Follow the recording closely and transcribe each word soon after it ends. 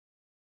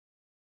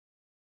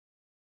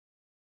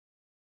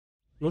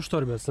Ну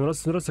что, ребят,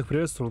 всех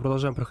приветствую. Мы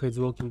продолжаем проходить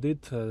The Walking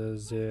Dead,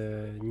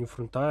 The New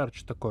Frontier,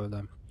 что такое,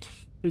 да.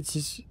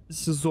 Третий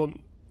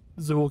сезон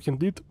The Walking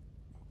Dead.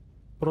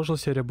 Прошлая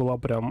серия была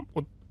прям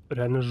вот,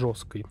 реально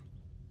жесткой.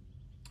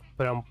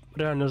 Прям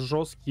реально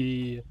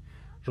жесткий.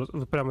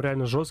 Прям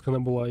реально жесткая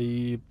она была.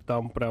 И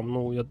там прям,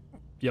 ну,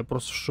 я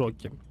просто в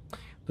шоке.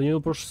 Кто не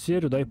видел прошлую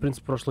серию, да, и в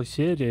принципе прошлой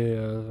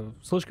серии,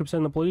 ссылочка в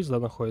описании на плейлист, да,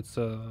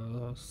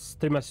 находится с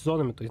 3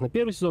 сезонами, то есть на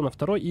первый сезон, на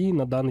второй и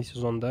на данный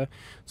сезон, да,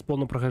 с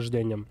полным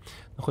прохождением.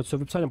 Находится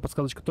в описании,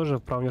 подсказочка тоже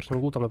в правом верхнем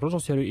углу, там на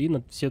прошлую серию и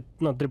на все,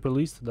 на 3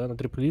 плейлиста, да, на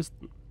 3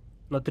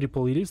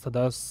 плейлиста,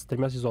 да, с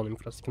 3 сезонами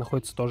как раз таки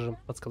находится тоже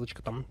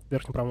подсказочка там в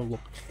верхнем правом углу.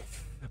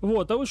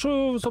 Вот, а вы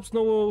что,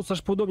 собственно,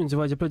 Саша, поудобнее,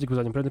 надевайте пледик,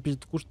 задним, приятно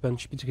пить, кушать, приятно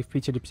чипить, в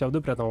Питере, псевдо,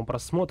 приятного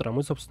просмотра,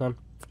 мы, собственно,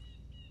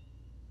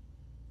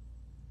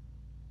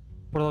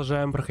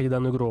 продолжаем проходить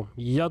данную игру.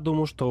 Я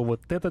думаю, что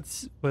вот этот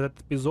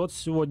эпизод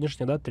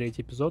сегодняшний, да,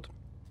 третий эпизод,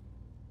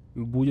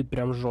 будет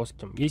прям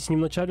жестким. Если не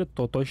в начале,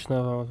 то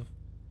точно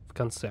в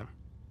конце.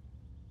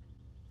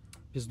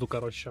 Пизду,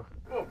 короче.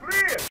 О,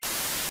 привет!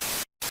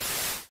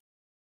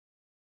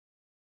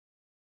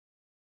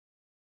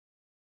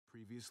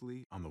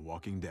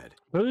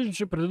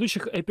 В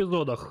предыдущих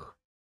эпизодах.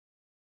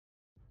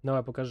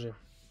 Давай, покажи.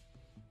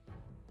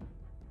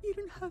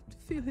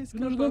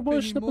 Нужно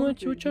больше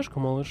наполнять его чашку,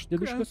 малыш.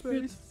 Дедушка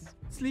спит.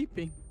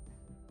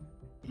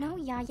 No,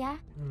 Yaya.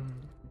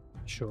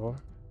 Чё?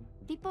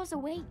 People's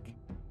awake.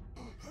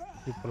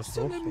 Ты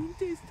проснулся?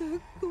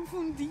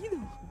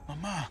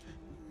 Мама!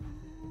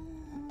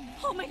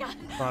 Oh my god!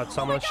 А, от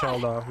самого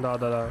начала, да.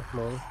 Да.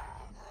 Ну.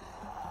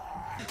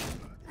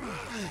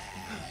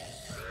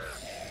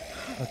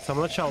 От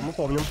самого начала, мы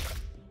помним.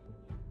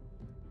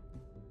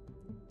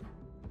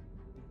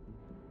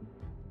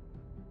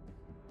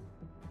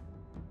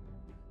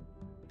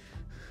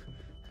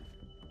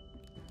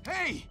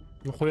 Эй!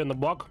 Охуенно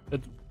баг.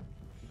 Это...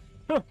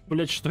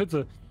 Блять, что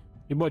это?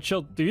 Ебать,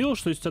 чел, ты видел,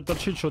 что из тебя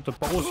торчит что-то?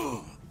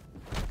 Полос...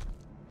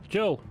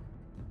 Чел.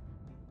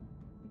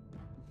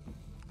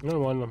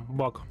 Нормально,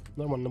 баг.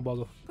 Нормально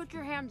багов. Put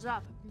your hands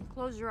up and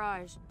close your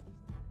eyes.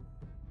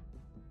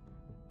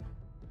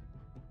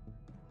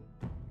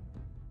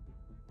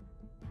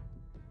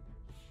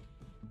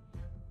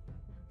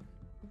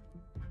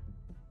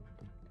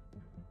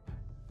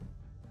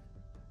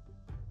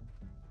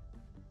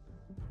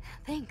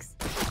 Thanks.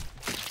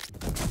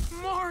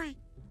 Mari!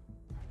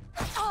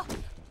 Oh,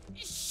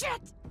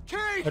 shit!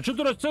 Kate! А чё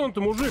ты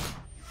растянутый, мужик?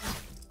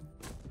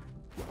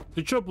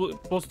 Ты чё,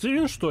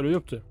 пластилин, что ли,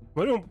 ёпты?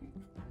 Смотри, он...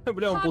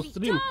 Бля, он Bobby,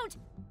 пластилин. don't!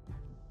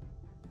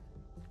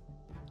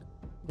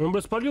 Он,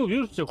 бля, спалил,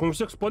 видишь, всех? Он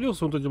всех спалил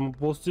с вот этим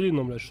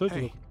пластилином, бля. Что это?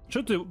 Эй.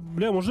 Чё ты,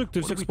 бля, мужик,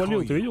 ты всех we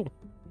спалил, call ты you? видел?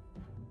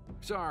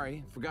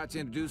 Sorry, forgot to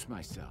introduce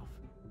myself.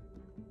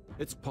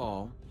 It's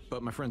Paul,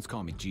 but my friends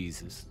call me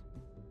Jesus.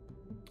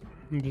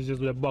 Пиздец,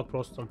 бля, баг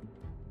просто.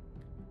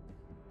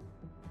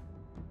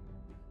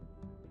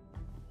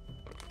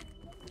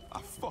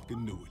 I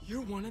fucking knew it.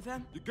 You're one of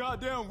them? You're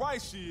goddamn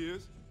right she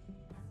is.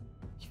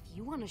 If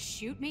you want to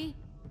shoot me,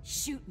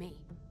 shoot me.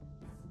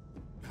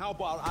 How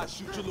about I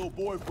shoot your little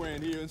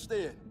boyfriend here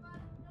instead?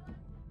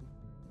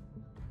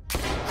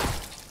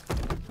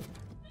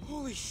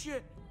 Holy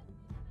shit!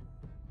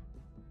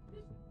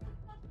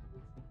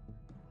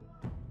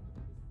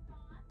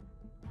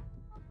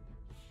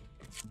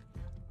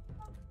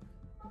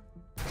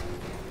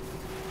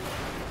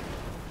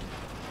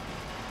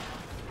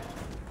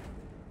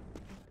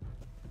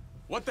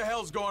 What the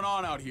hell's going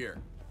on out here?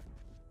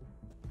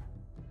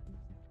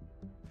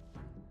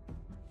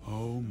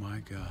 Oh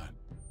my god.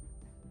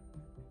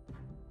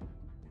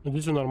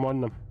 Идите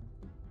нормально.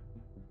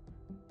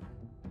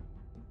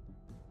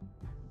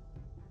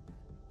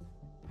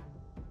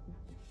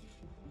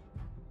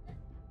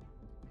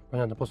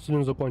 Понятно,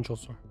 пластилин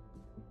закончился.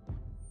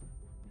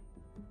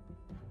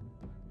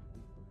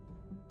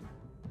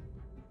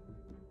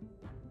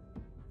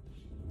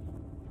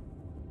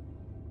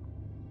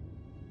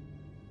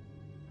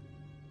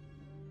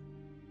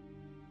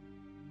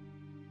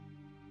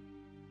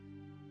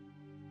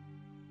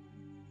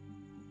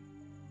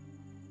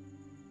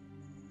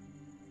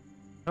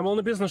 Там было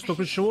написано, что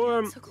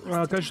ключевое,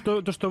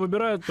 конечно, то, что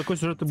выбирают, такой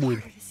сюжет и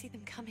будет.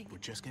 We're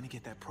just gonna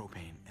get that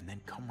propane and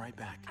then come right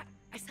back.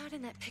 I saw it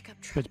in that pickup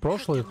truck. Опять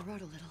прошлое. Down the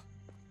road a little,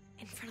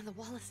 in front of the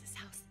Wallace's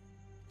house.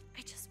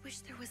 I just wish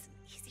there was an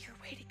easier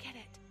way to get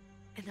it,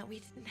 and that we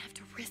didn't have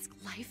to risk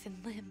life and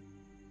limb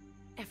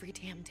every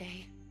damn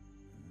day.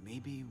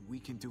 Maybe we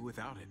can do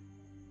without it.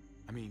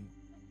 I mean,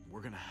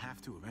 we're gonna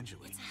have to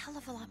eventually. It's a hell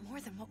of a lot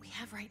more than what we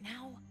have right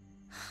now.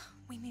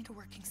 We need a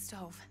working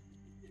stove,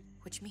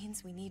 which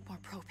means we need more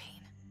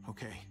propane.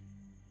 Okay,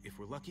 if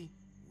we're lucky,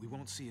 we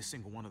won't see a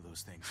single one of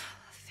those things.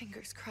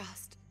 Fingers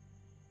crossed.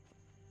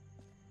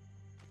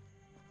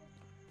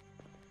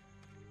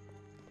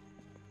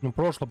 Ну,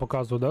 прошлое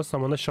показываю, да, с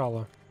самого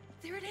начала.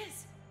 There it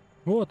is.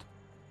 Вот.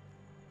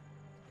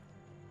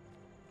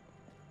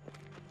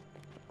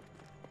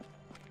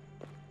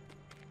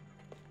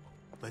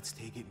 Let's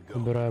take it and go.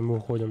 Убираем и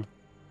уходим.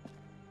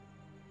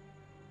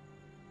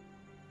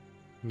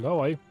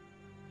 Давай.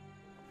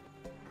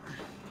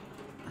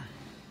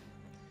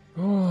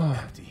 О,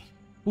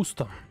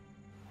 пусто.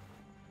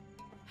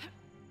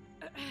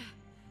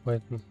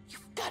 Поэтому...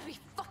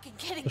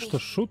 Это что,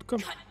 шутка?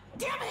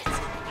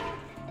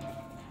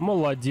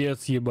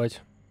 Молодец,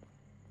 ебать.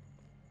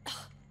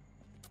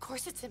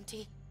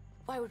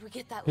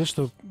 Это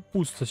что,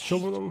 пусто? С чего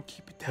мы нам...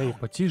 Эй,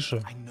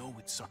 потише.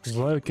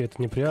 Знаю, окей,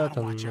 это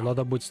неприятно, но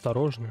надо быть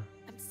осторожным.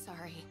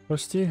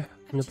 Прости,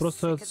 мне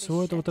просто от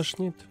всего этого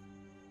тошнит.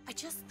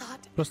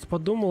 Просто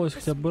подумалось,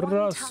 хотя бы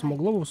раз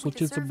могло бы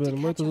случиться, блин,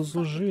 мы это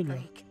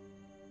заслужили.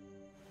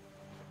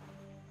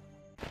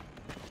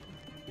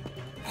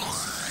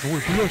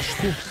 Ой, блядь,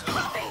 что?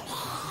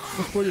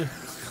 Господи.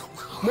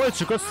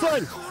 Мальчик,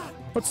 отстань!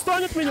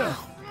 Отстань от меня!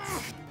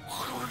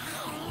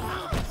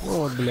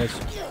 Вот, блядь.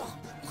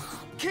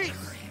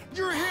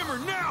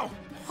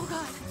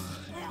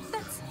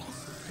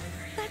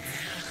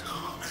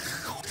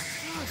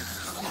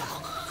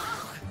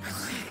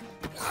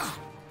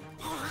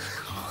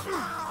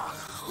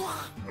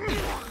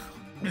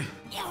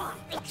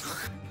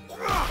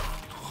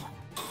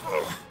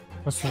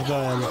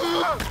 Осуждаем.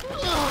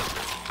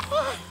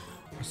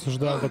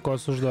 Осуждаем, такое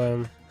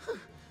осуждаем.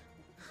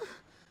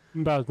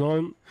 Да,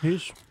 но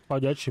видишь,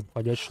 ходячий,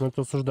 но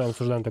это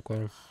осуждаем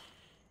такое.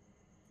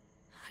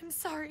 I'm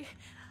sorry.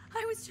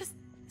 I was just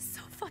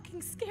so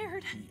fucking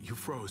scared. You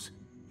froze.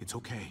 It's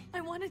okay.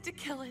 I wanted to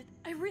kill it.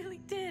 I really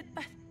did,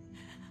 but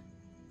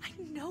I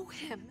know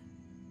him.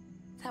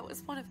 That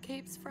was one of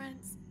Gabe's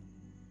friends.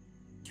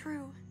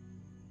 Drew.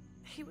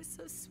 He was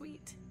so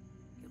sweet.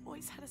 He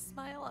always had a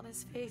smile on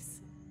his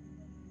face.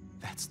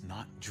 That's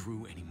not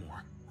Drew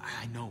anymore.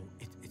 I know,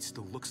 it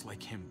still looks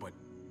like him, but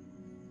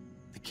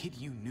the kid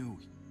you knew,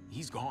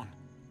 he's gone.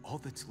 All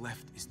that's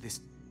left is this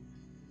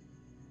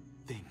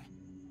thing.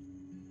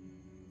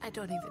 I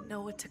don't even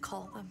know what to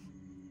call them.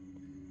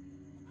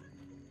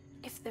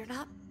 If they're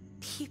not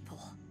people,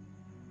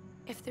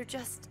 if they're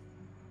just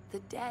the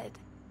dead,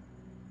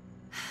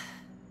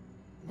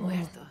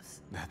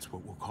 muertos. That's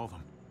what we'll call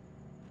them.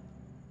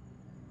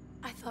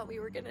 I thought we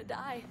were gonna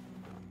die.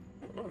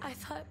 I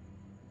thought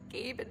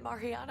Gabe and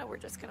Mariana were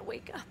just gonna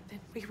wake up and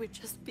we would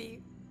just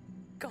be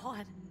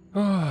gone.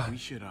 We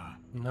should,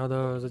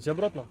 Надо зайти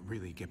обратно.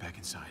 really get back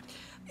inside.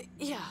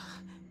 Yeah.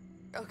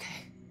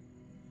 Okay.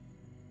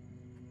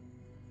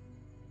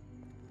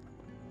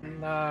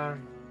 Да,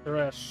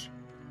 трэш.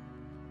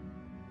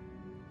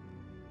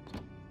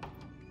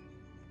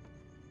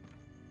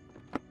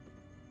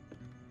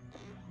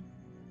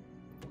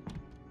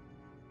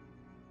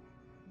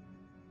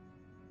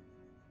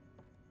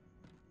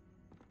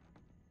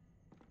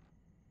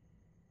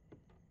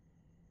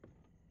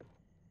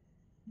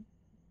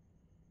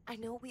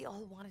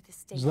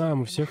 Знаю,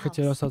 мы все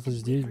хотели остаться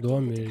здесь, в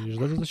доме, и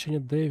ждать возвращения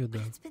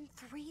Дэвида.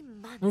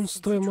 Он с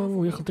твоей мамой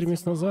уехал 3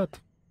 месяца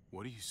назад.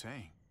 What are you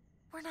saying?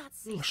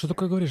 Что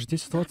такое говоришь?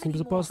 Здесь ситуация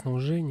небезопасна,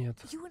 уже нет.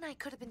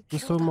 Мы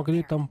с тобой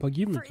могли там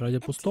погибнуть ради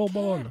пустого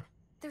баллона.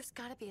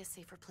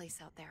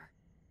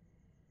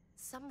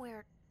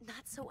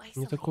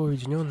 Не такое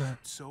уединенное.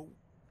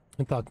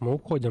 Итак, мы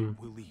уходим.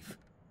 We'll leave.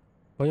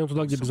 Пойдем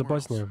туда, где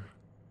безопаснее.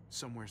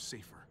 Somewhere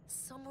safer.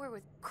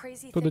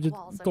 Тут эти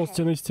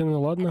толстенные стены,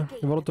 ладно?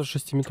 И ворота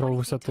 6-метровой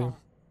высоты.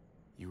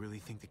 You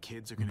really think the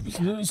kids are gonna be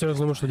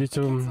Серьезно думаю, что дети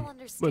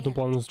в этом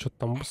плане что-то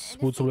там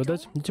будут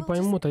соблюдать? Дети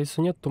поймут, а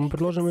если нет, то мы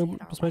предложим им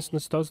посмотреть на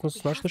ситуацию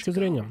с нашей точки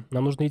зрения.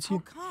 Нам нужно идти.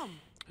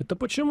 Это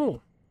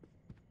почему?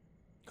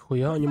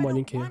 Хуя они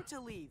маленькие.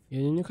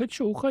 Я не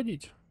хочу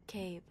уходить.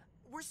 Гейб,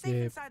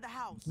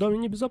 в доме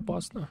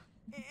небезопасно.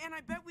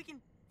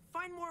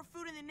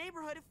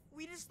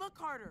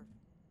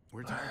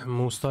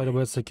 Мы устали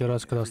бояться всякий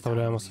раз, когда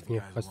оставляем вас от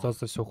них, а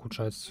ситуация все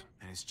ухудшается.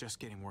 And it's just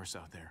getting worse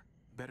out there.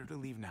 Better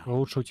to leave now.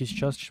 Лучше уйти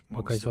сейчас,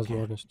 пока есть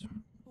возможность.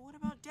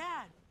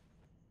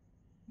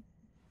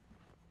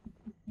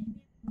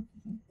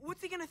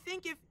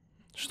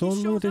 Что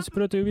он думает, если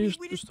придет и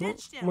увидит, что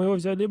мы его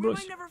взяли и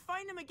бросили?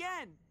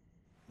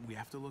 We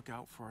have to look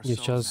out for И ourselves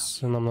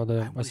сейчас now. нам надо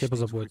I о wish себе things were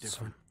позаботиться.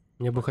 different.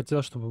 Мне бы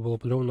хотелось, чтобы было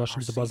по-другому, наша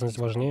Our безопасность safety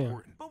is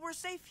важнее.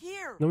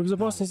 important. Но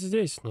безопасность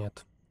здесь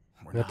нет.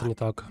 We're Это not. не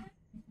так.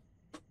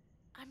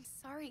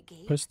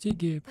 Прости,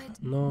 Гейб,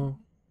 но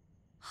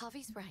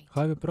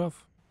Хави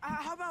прав.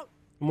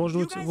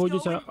 Может быть, вы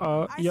уйдете,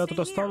 а я тут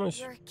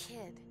останусь?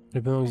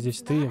 Ребенок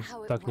здесь ты,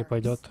 так не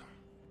пойдет.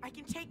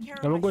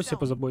 Я могу о себе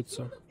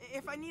позаботиться.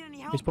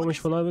 Если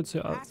помощь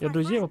понадобится, я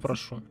друзей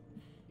попрошу.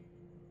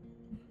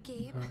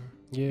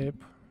 Гейб,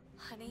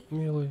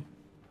 милый.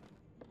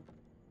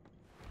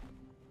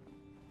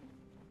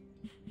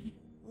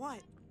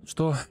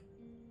 Что?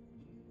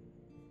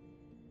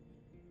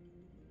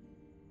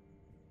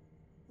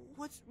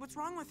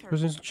 Что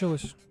с ней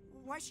случилось?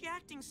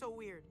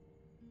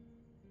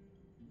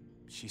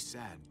 She's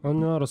sad.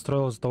 Она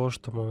расстроилась из-за того,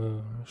 что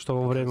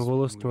во время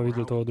вылазки мы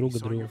видели твоего друга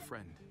We saw your Дрю.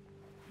 friend,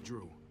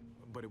 Drew,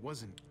 but it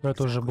wasn't Но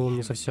это уже exactly был не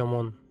him. совсем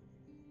он.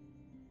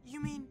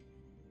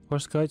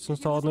 Хочешь сказать, он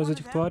стал одной из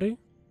этих тварей?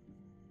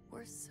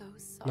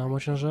 Нам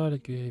очень жаль,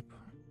 Гейб.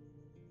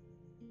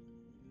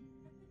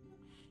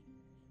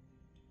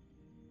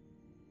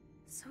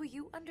 So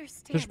you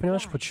Ты же understand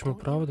понимаешь, why, почему, don't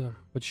you? правда?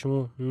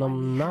 Почему нам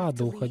Why we have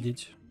надо to leave?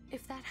 уходить?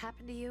 If that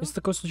happened to you, Если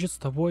такое случится с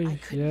тобой, I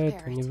couldn't я bear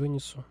это не it.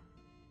 вынесу.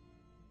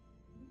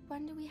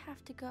 when do we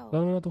have to go?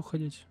 Нам надо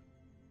уходить.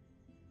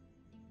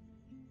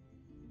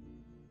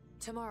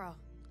 Tomorrow.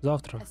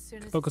 Завтра, As soon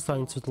как as только it's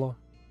станет daylight. светло.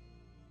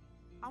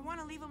 I want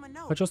to leave him a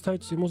note. Хочу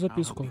оставить ему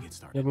записку. get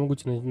started. Я могу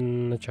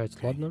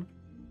начать, ладно?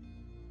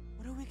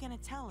 What are we gonna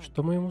tell him?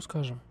 Что мы ему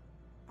скажем?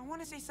 I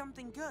want to say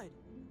something good.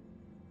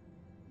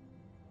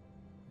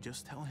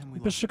 Just tell him we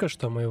love Пиши-ка,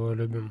 что мы его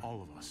любим. him,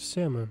 all of us.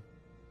 Все мы.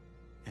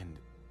 And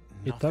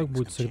И так nothing's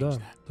будет gonna всегда, change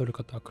that.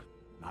 только так.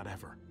 Not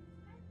ever.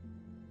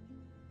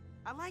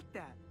 I like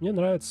that. Мне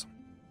нравится.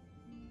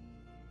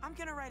 I'm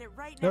gonna write it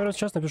right Я now. прямо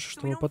сейчас напишу, So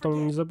что we мы don't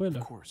потом не forget.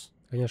 забыли. Of course.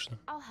 Конечно.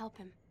 I'll help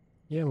him.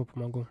 Я ему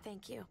помогу.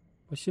 Thank you.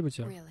 Спасибо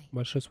тебе. Really.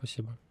 Большое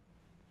спасибо.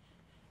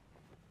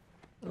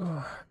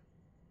 Ох.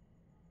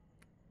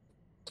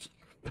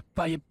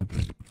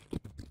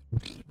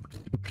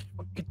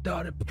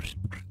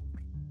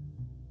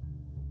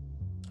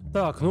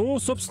 Так, ну,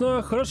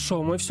 собственно,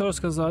 хорошо, мы все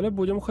рассказали,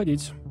 будем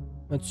уходить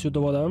отсюда,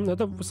 да.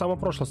 Это самое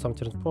прошлое, самое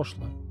интересное,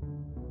 прошлое.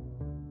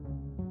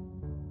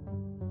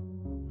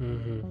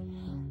 Мгм.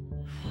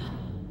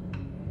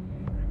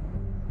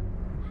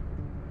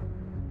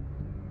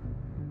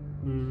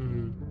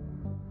 Мгм.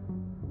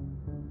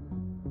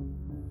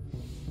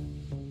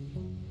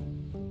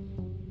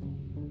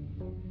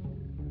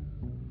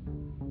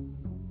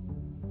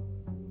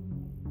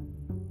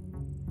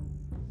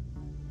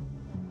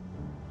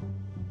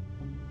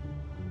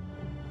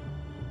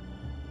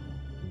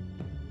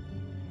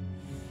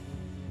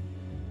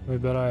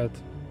 Выбирает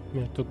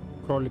между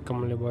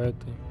кроликом либо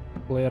этой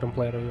плеера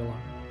вела.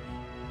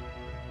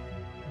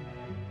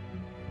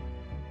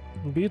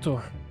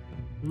 Биту.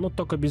 Ну,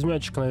 только без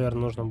мячика,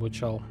 наверное, нужно будет,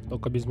 чал.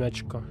 Только без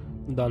мячика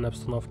в данной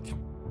обстановке.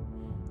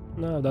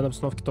 Да, в данной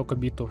обстановке только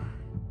биту.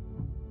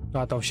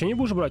 А, ты вообще не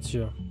будешь брать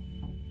ее?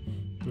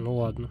 Ну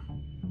ладно.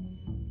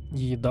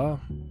 Еда.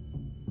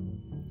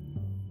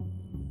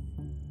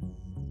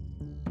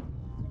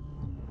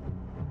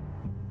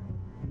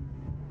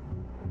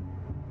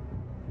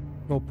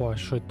 Опа,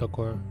 что это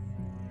такое?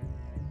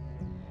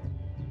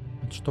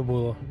 Это что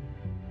было?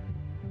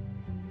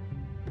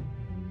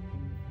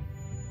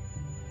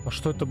 А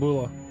что это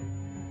было?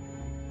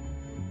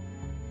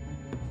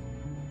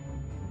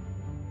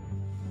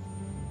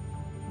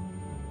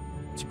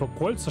 Типа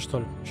кольца, что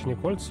ли? Еще не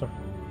кольца?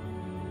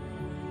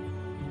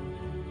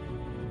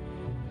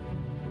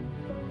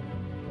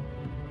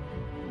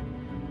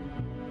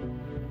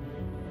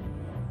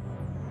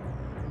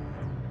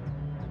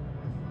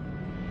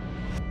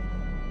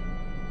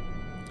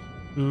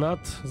 Над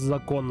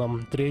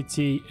законом.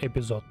 3-й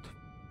эпизод.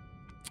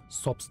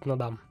 Собственно,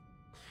 да.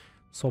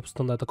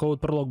 Собственно, да. Такой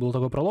вот пролог был.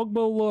 Такой пролог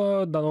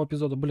был данного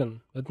эпизода.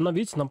 Блин, это,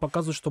 видите, нам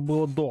показывает, что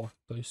было до.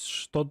 То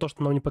есть, то,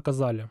 что нам не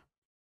показали.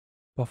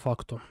 По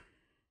факту.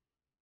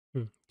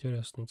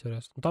 Интересно,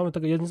 интересно. Ну, там это,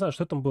 я не знаю,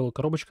 что там было.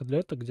 Коробочка для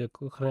этого, где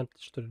хранят,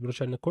 что ли,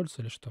 обручальные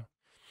кольца или что?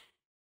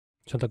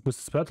 Что он так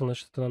быстро спрятал,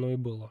 значит, это оно и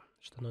было.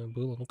 Что оно и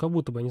было. Ну, как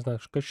будто бы, я не знаю,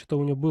 что-то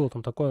у нее было.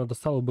 Там такое, она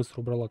достала и быстро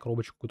убрала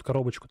коробочку. Какую-то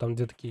коробочку, там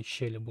где такие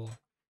щели было.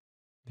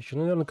 Еще,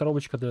 наверное,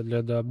 коробочка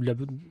для вот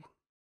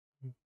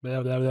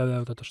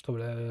это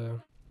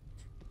что,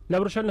 для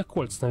обручальных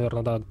кольц,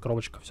 наверное, да,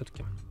 коробочка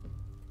все-таки.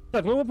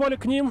 Так, мы попали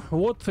к ним.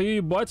 Вот и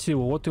батя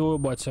его, вот его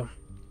батя.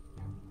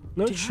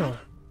 Ну и чё?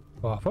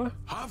 Папа?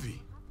 Javi,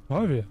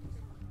 Ави?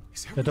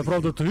 is Это everything-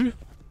 правда ты?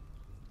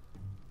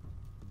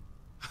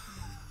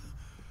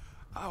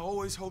 I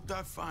always hoped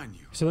I'd find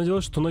you. Все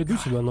надеялись, что найду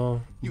тебя,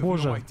 но...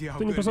 Боже, ты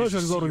не представляешь,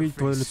 как здорово видеть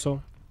твое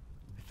лицо.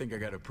 I think I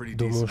got a pretty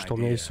Думаю, decent что у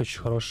меня idea. есть очень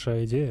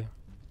хорошая идея.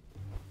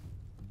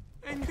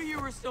 I knew you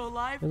were still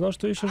alive. Я знал,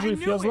 что ты еще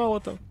жив, я знал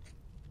это.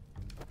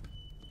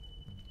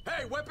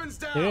 Hey, weapons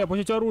down. Эй,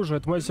 опустите оружие,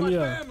 это моя It's my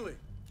семья. family.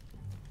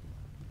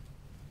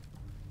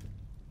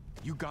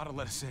 You gotta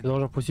let us in. Ты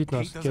должен впустить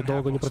нас, Kate doesn't тебе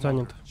долго have не one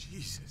протянет. smoker.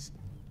 Jesus.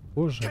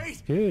 Боже,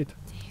 Kate! Кейт,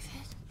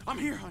 I'm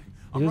here, honey.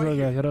 I'm иди, right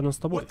дорогая, here. я рядом с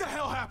тобой. What the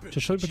hell happened?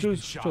 Что She's been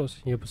shot.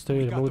 случилось? Ее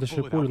подстрелили, We мы got the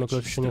вытащили bullet пулю, out, но but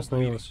кровь she's еще не still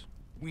остановилась.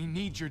 We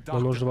need your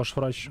Нам нужен doctor. ваш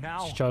врач,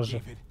 Now, сейчас же.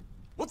 David.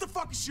 What the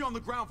fuck is she on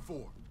the ground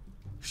for?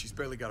 She's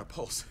barely got a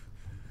pulse.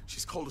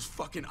 She's cold as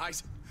fucking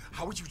ice.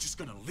 How are you just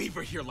gonna leave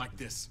her here like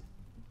this?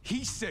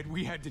 He said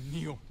we had to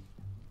kneel.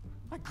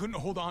 I couldn't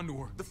hold on to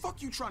her. The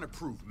fuck you trying to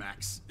prove,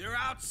 Max? They're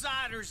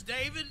outsiders,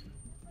 David.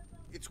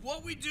 It's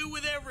what we do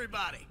with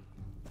everybody.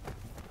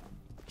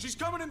 She's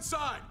coming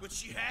inside. But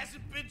she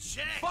hasn't been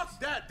checked. Fuck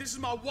that. This is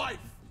my wife.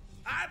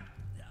 I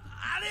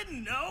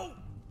didn't know.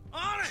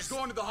 Honest. She's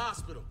going to the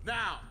hospital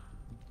now.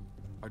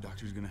 Our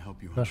doctor's gonna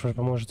help you. Наш врач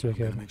поможет тебе,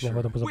 Кейт, я об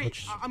этом Wait,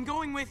 позабочусь. I'm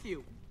going with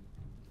you.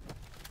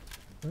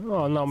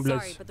 А, нам, Sorry,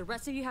 блядь. but the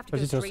rest of you have to go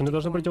Простите, но straight мы to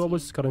должны пройти в quarantine.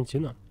 область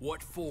карантина.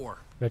 What for?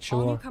 Для All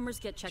чего? newcomers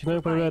get checked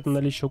Чиновник for проверяет на bites,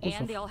 наличие and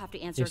укусов, they all have to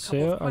и answer a couple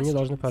все of они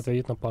должны questions.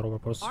 ответить на пару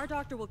вопросов. Our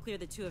doctor will clear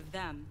the two of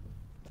them,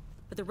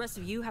 but the rest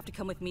of you have to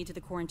come with me to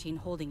the quarantine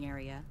holding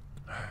area.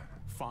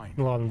 Fine.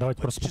 Ну ладно, давайте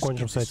Let's просто just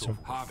покончим get с this этим.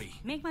 over. Javi.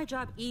 Make my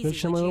job easy.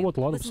 Легче would мою you?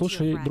 работу, ладно, Listen to your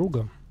слушай friend.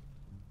 друга.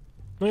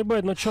 Ну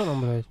ебать, ну чё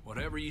нам, блядь?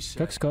 Whatever you say.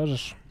 Как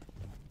скажешь.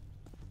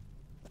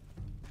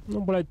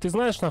 Ну, блядь, ты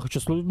знаешь, нахуй,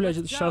 что, блядь,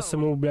 сейчас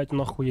ему, блядь, он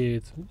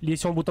охуеет.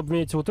 Если он будет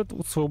обменять вот это,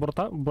 вот своего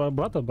брата,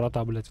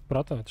 блядь,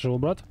 это же его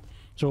брат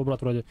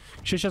вроде.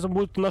 Сейчас он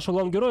будет нашего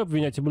главного героя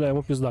обвинять, и, бля,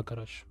 ему пизда,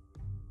 короче.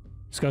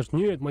 Скажет,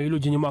 нет, мои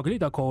люди не могли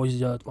такого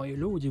сделать, мои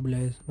люди,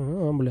 блядь.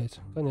 Блядь,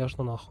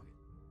 конечно, нахуй.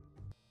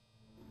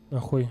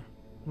 Нахуй.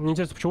 Мне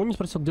интересно, почему он не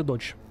спросил, где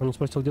дочь? Он не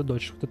спросил, где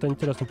дочь. Вот это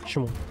интересно,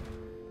 почему.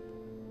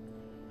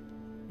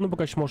 Ну,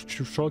 пока еще, может,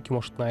 чуть в шоке,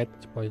 может, на это,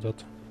 типа,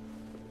 идет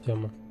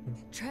тема.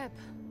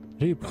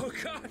 Рип.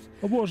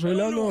 О боже,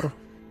 Элеонор.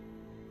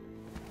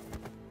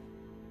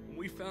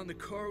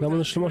 Когда мы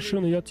нашли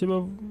машину, от тебя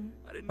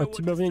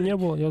в ней не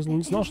было, я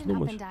не знал, что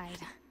думать.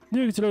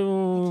 Двигатель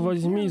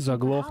возьми и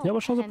заглох. Я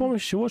пошел за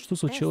помощью, вот что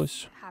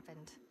случилось.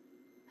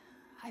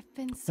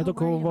 Я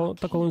так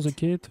волнуюсь за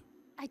Кейт.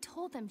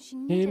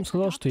 Я им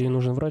сказал, что ей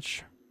нужен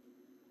врач.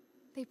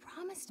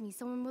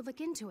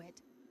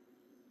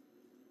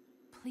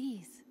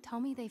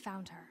 Они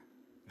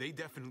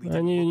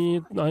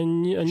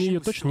ее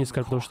точно не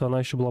искали, потому что она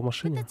еще была в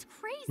машине.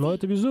 Но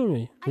это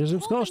безумие. Я же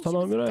им сказал, что она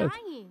умирает.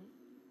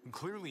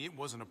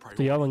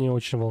 Это явно не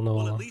очень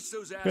волновало.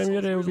 По крайней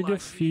мере,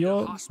 увидев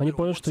ее, они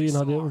поняли, что ей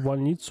надо в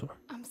больницу.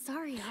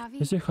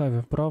 Если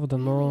Хави, правда,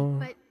 но... У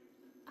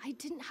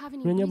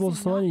меня не было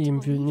оснований им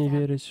не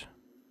верить.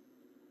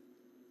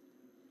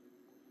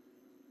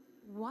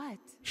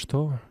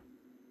 Что?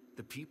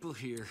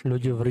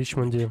 Люди в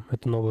Ричмонде —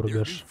 это новый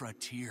рубеж.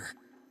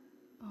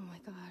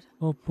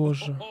 О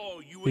боже.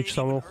 Ты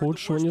самого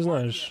худшего не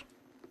знаешь.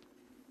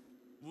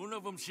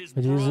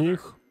 Один из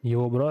них —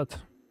 его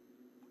брат.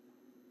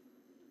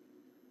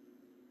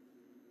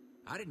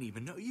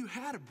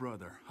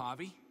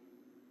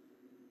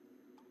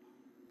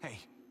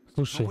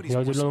 Слушай, я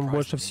удивлен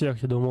больше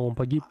всех. Я думал, он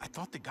погиб.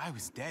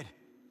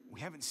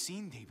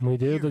 Мы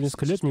Дэвида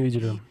несколько лет не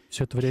видели.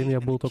 Все это время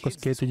я был только с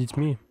Кейт и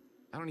детьми.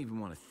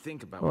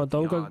 О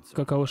том,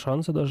 каковы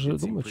шансы, даже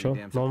думаю, что.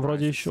 Но он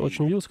вроде еще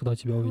очень удивился, когда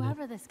тебя увидел.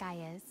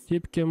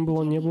 Тип, кем бы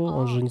он ни был,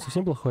 он же не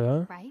совсем плохой,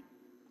 а?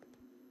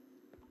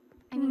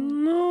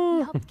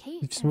 Ну,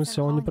 в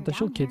смысле, он не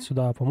потащил Кейт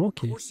сюда, а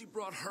помог ей.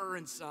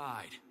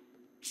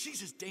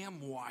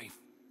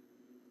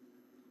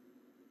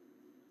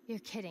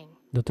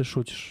 Да ты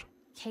шутишь.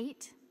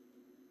 Кейт,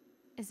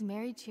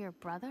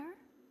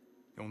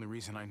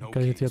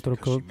 я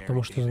только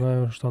потому что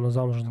знаю, что она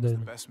замужем за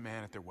Дэвидом.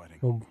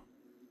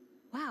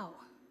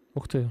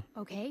 Ух ты.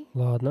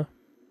 Ладно.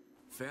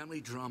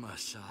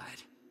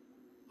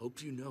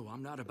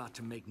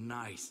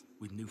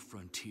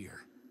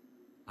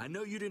 I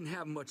know you didn't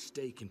have much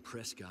stake in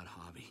Prescott,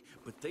 Javi,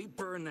 but they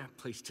burned that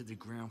place to the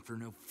ground for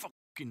no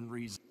fucking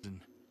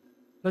reason.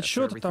 Да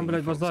чё ты там,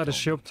 блядь,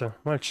 базаришь, ёпта,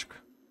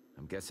 мальчик?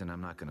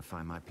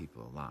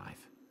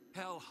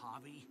 Hell,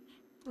 Javi.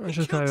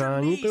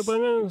 Они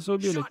примерно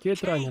убили,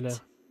 Кейт ранили.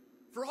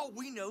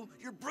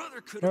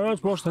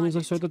 Может, они за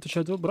все это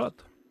отвечает его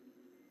брат.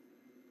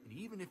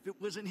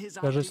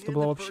 Даже если это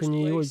была вообще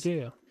не его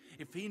идея.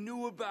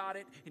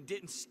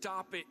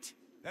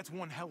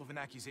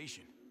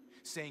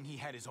 Saying he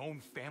had his own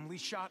family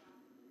shot?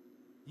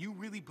 You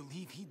really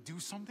believe he'd do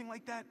something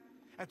like that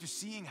after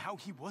seeing how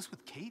he was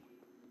with Kate?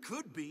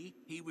 Could be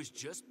he was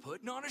just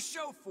putting on a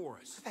show for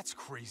us. That's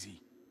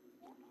crazy.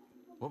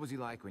 What was he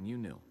like when you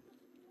knew?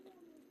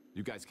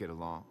 You guys get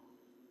along?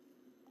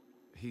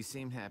 He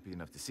seemed happy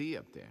enough to see you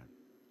up there.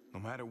 No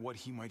matter what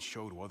he might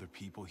show to other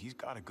people, he's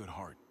got a good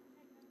heart.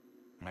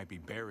 Might be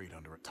buried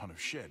under a ton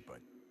of shit, but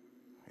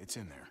it's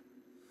in there.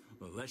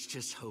 Well, let's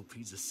just hope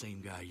he's the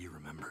same guy you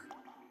remember.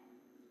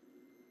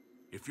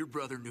 If your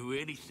brother knew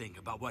anything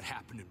about what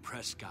happened in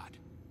Prescott,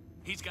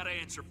 he's got to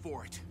answer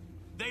for it.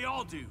 They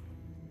all do.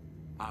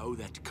 I owe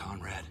that to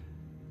Conrad.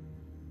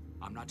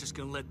 I'm not just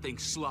gonna let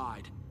things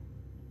slide.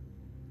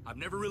 I've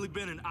never really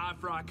been an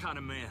eye-for-eye kind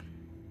of man.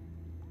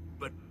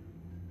 But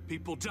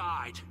people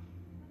died.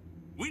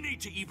 We need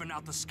to even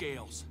out the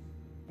scales.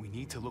 We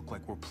need to look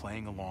like we're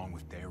playing along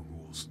with their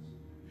rules.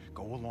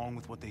 Go along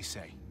with what they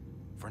say.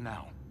 For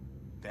now.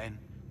 Then,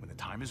 when the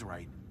time is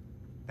right,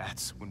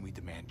 that's when we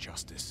demand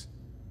justice.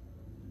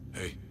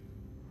 Hey.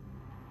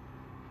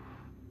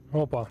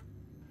 Опа.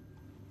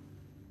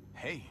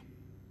 Hey.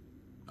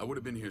 I would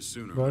have been here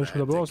sooner. Раньше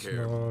добрался,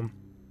 но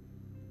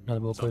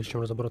надо было кое с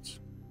чем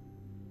разобраться.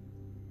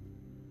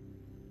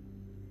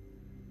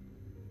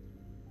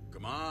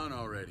 Come on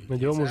already.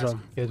 Идем уже.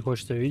 Кейт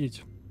хочет тебя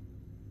видеть.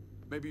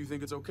 Maybe you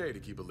think it's okay to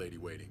keep a lady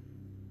waiting.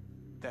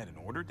 That an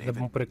order, Это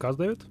David? приказ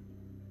дает?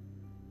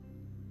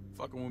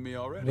 Fucking with me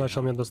already.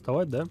 Начал мне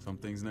доставать, да? Some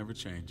things never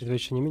change. Эти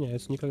вещи не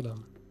меняются никогда.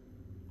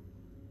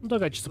 Ну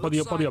такая чисто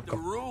подъебка.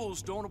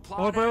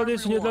 Вот правила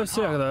действия не для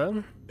всех,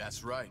 да?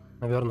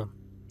 Наверное.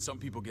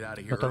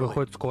 Кто-то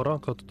выходит скоро,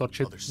 кто-то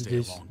торчит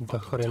здесь до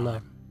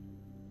хрена.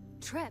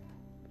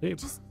 Трип.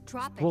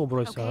 Ствол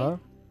брось,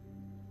 ага.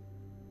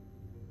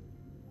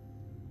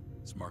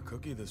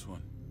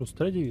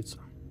 Шустрая девица.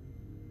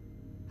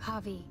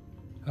 Хави,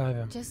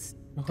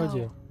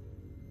 уходи.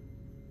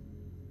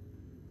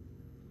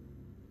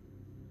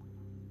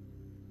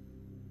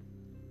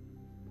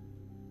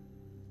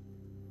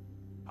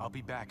 I'll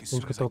be back as Я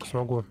soon as I только can.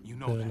 смогу, You ты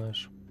know that.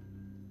 знаешь.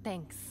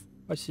 Thanks.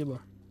 Спасибо.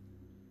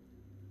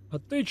 А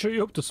ты чё,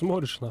 ёпта,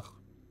 смотришь, нахуй?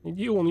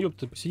 Иди вон,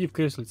 ёпта, посиди в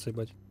креслице,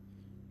 ебать.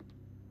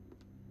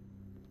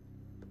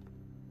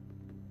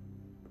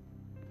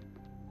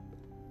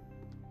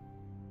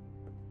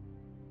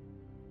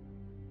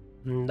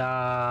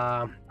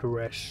 Да,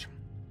 трэш.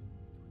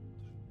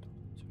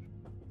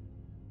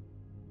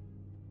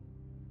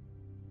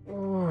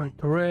 Ой,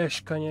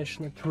 трэш,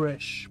 конечно,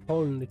 трэш.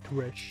 Полный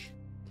трэш.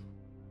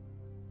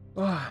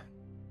 Ах.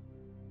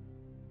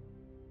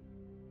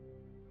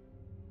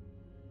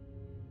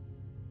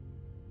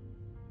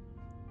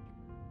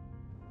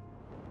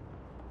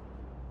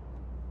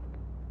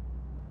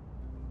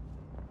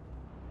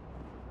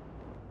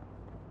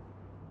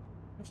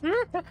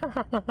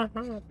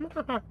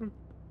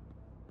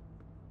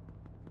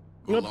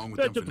 Go along with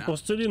them Опять for это now.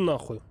 пластилин,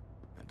 нахуй.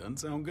 That doesn't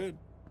sound good.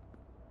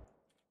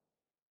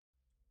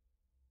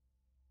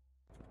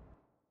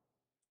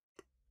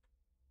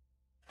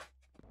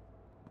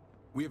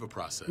 We have a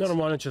process.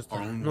 Нормально, честно.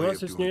 Our own У way нас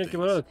of есть doing некий things.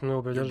 порядок, но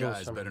Your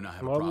придерживался. guys better not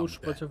have a Могу problem лучше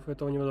with that. против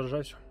этого не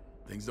возражать.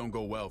 Things don't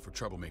go well for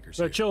troublemakers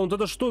Да, here. чел, вот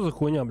это что за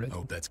хуйня, блядь? I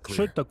hope that's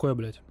Что clear. это такое,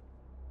 блядь?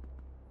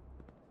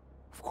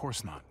 Of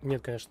course not.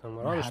 Нет, конечно,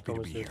 мы We're рады, happy что to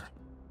мы be здесь. here.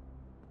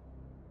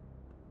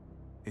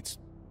 It's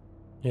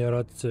Я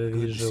рад тебя good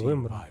видеть to see you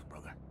живым, брат. alive,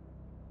 brother.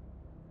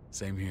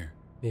 Same here.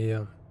 И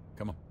я.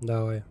 Come on.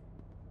 Давай.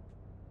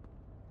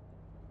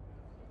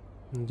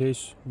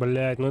 Здесь,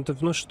 блядь, ну это,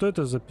 ну что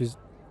это за пиз...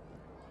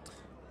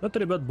 Это,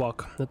 ребят,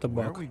 баг. Это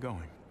Where are баг. we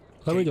going?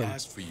 Куда мы Kate идем?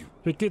 asked for you.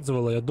 Прикид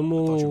звала, я I thought you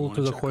думал, wanted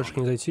ты to check захочешь on к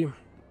ней her. зайти.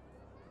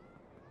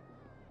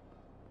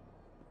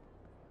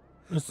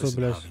 Ну что, Listen,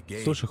 блядь, Javi,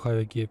 Gabe. слушай,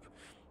 Хави, Гейб.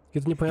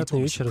 Какие-то He непонятные told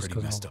me вещи some pretty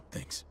рассказал. messed up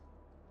things.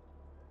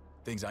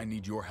 Things I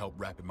need your help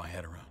wrapping my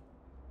head around.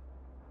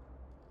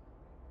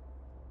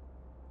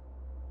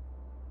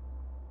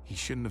 He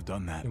shouldn't have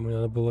done that. Ему не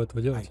надо было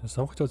этого делать. Я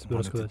сам хотел I тебе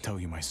wanted to рассказать. tell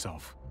you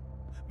myself.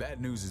 Bad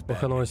news is bad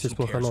Плохая новость news. есть Who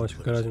плохая cares who новость.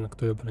 Какая delivers разница,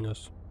 кто ее принес?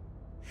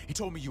 it? He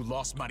told me you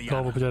lost Сказал,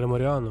 вы Mariana потеряли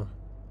Мариану.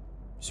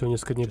 Всего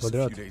несколько дней just a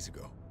подряд. few days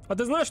ago. А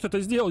ты знаешь, что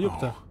это сделал,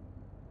 ёпта?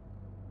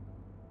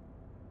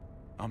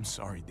 I'm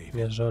sorry, David.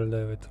 Мне жаль,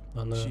 Дэвид.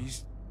 Она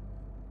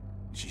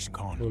She's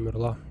gone.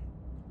 умерла.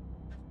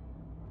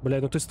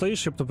 Блядь, ну ты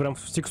стоишь, ёпта, прям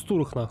в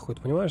текстурах, нахуй.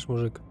 Ты понимаешь,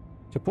 мужик?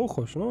 Тебе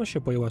похуй? Ну вообще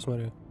поебать,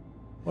 смотри.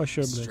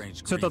 Вообще, It's блядь.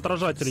 strange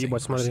Цветоотражатель, grieving for the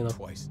ебать, same смотри, person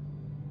нахуй. twice.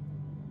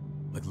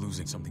 Like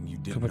losing something you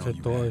Как didn't know потерять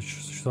you то had.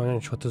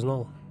 существование, чего ты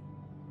знал.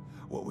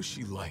 What was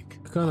she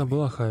like? Какая она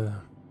была, Хави?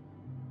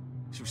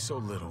 She was so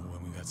little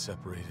when we got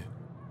separated.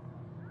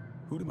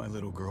 Who did my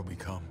little girl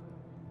become?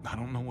 I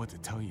don't know what to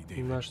tell you,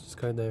 David. Знаешь, что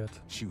сказать, Дэвид.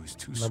 She was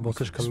too Она была sweet for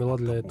слишком this мила fucked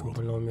для up этого world.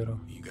 больного мира.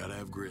 You gotta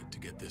have grit to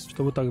get this.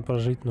 Чтобы так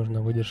прожить,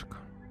 нужна выдержка.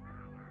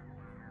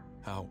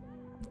 How?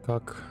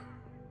 Как?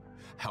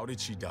 How did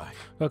she die?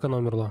 Как она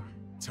умерла?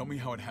 Tell me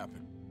how it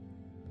happened.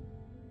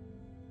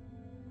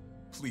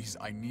 Please,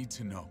 I need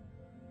to know.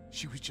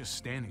 She was just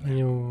standing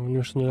Не, there.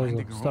 не что не Minding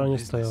лезла. her В own стороне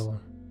business.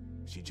 стояла.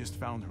 She just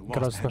found her Как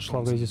lost раз нашла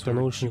в headphones in грязи the свои dirt.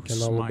 She наушники, was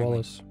она smiling.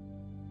 улыбалась.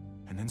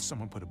 And then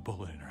someone put a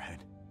bullet in her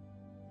head.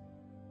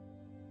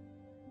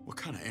 What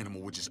kind of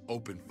animal would just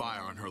open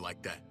fire on her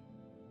like that?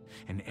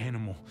 An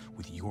animal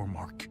with your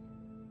mark.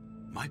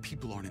 My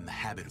people aren't in the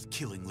habit of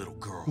killing little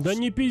girls. Да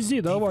не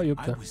пизди, давай, I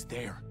ёпта. was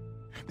there.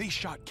 They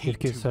shot И Kate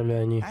какие too. стали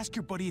они? Ask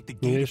your buddy at the Не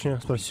gate. веришь if you мне?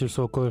 believe Спроси me.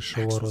 своего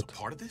кореша, Max was a ворот.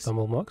 part of this? Там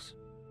был Макс?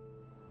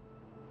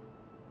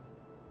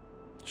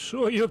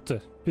 Шо,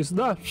 ёпта?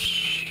 Пизда?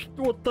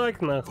 Вот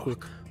так, нахуй.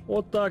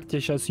 Вот так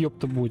тебе сейчас,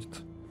 ёпта, будет.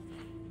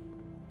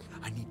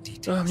 I need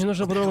details. Мне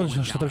нужно What the hell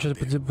подробно, went что там down сейчас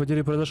out there? по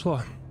деле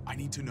произошло. I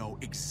need to know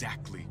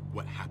exactly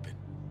what happened.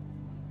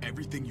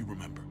 Everything you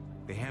remember.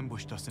 They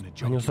ambushed us in a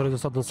Они junkyard. устроили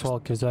засаду на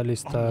свалке, взяли и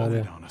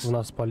стали в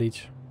нас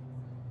палить.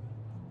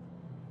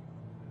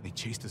 They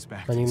chased us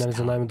back to Они this гнали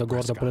за town, нами до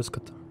города Prescott.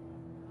 Прескотта.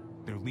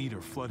 Their leader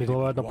И flooded it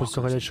глава with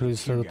напустил walkers ходящих and из tear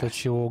gas.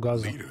 средоточивого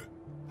газа. Leader.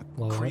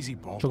 Глава. Crazy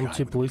bald Чё, guy как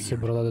тип with a лысый,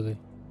 beard. бородатый.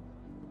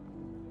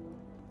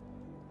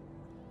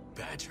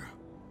 Badger.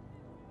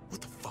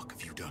 What the fuck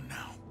have you done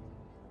now?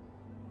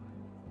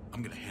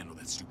 I'm gonna handle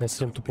that stupid Я с son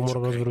тем of a тупым bitch,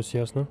 okay? разберусь,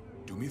 ясно?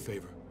 Do me a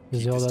favor. Keep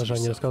Сделал this to даже, не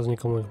yourself. рассказывай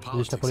никому. The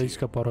Личная politics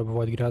политика here, порой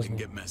бывает they can грязной.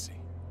 get messy.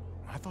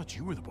 I thought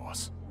you were the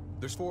boss.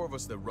 There's 4 of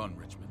us that run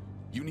Richmond.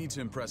 You need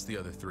to impress the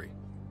other 3.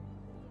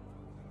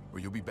 Or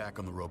you'll be back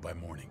on the road by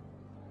morning.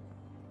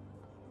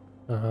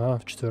 Ага,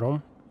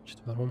 вчетвером.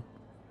 Вчетвером.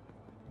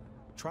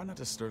 Try not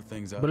to stir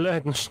things up.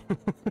 Блять, ну что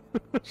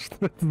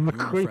это за You and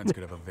your хуйня? friends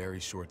could have a very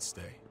short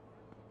stay.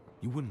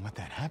 You wouldn't let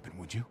that happen,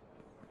 would you?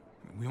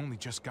 We only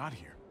just got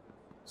here.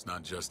 It's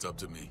not just up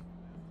to me.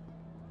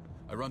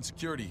 I run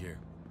security here,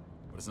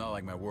 but it's not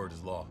like my word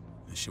is law.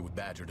 This shit with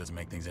Badger doesn't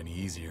make things any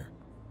easier.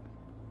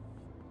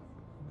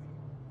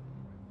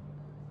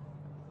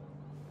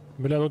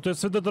 Бля, ну ты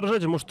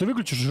светоотражатель, может ты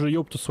выключишь уже,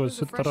 ёпту, свой Who's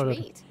the fresh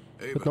светоотражатель? meat?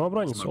 Ava, Это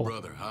новобранец, it's my о.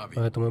 brother, Javi.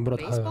 А это мой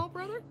брат Хави. Baseball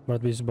brother?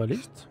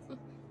 Брат-бейсболист?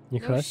 Ни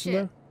No хрена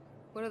себе. shit.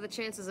 What are the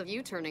chances of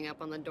you turning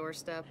up on the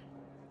doorstep?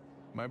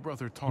 My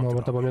brother talked Мой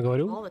брат обо about мне me.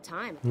 говорил? All the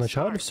time. at the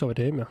Вначале start. все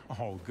время.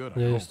 Oh, good.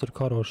 Я I есть hope. только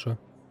хорошее.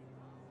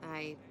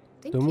 I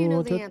Think you Думаю, know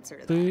вот the это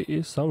answer to ты that.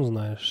 и сам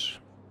знаешь.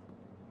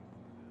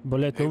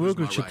 Блять, ну Hey, who's my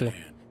выключи right ты. hand?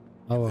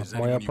 Алло, If there's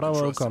моя anyone you can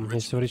правая trust рука. in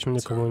Если в Richmond, Ричмонде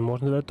it's кому her.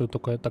 можно доверять, то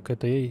только так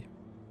это ей.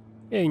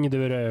 Я ей не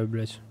доверяю,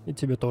 блять. И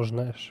тебе тоже,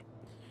 знаешь.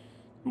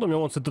 Ну, мне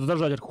вон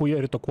цветодержатель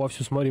хуярит, только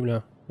вовсю смотри,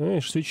 бля.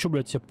 Видишь, свечу,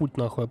 блядь, тебе путь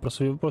нахуй.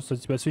 Просто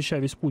тебя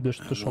освещаю весь путь, да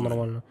что ты шел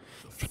нормально.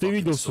 Что ты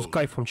видел все с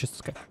кайфом, чисто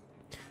с кайфом.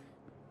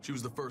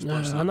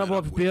 Она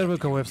была первой,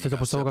 кого я встретил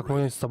после того, как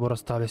мы с тобой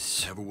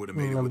расстались.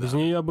 Без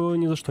нее я бы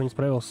ни за что не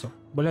справился.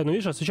 Бля, ну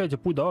видишь, освещайте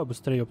путь, давай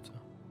быстрее, ёпта.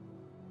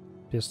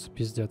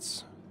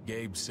 Пиздец.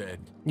 Гейб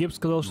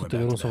сказал, что ты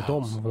вернулся в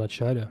дом в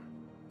начале.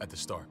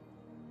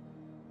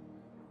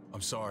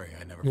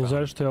 Не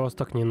жаль, что я вас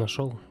так не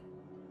нашел.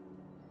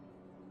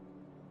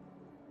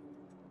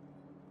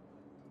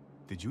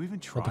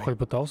 А ты хоть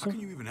пытался?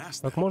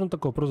 Как можно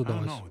такой вопрос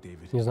задавать?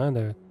 Не знаю,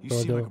 Дэвид.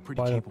 Ты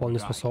парень вполне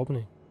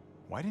способный.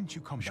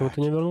 Почему ты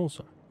не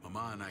вернулся?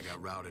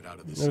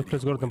 Я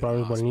в город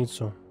направлюсь в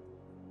больницу.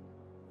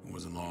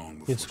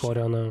 И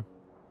вскоре она...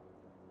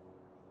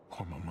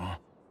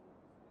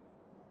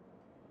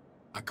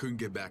 Я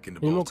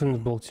не мог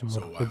вернуть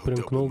Балтимор и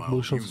примкнул к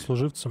бывшим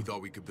сослуживцам.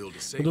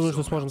 Я думаю,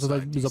 что сможем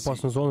создать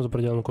безопасную зону за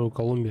пределами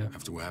Колумбии.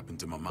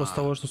 После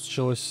того, что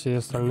случилось с всеми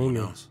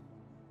остальными,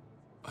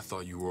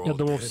 я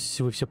думал,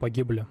 вы все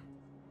погибли.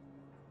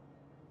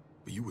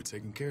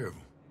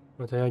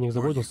 Это я о них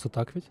заботился,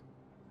 так ведь?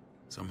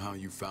 Мы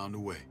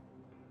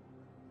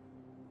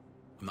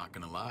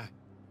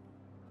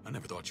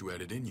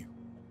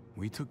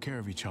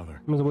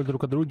заботились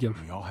друг о друге.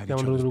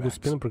 Прямо друг другу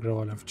спину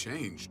прикрывали.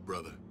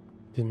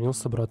 Ты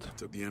изменился, брат.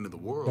 Я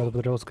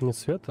потребовался конец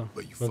света,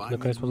 но ты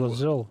наконец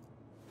подозрел.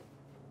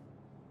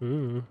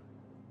 Он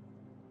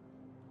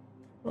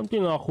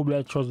ты нахуй,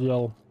 блядь, что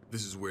сделал?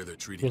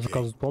 Я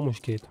заказываю помощь,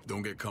 Кейт.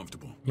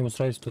 Не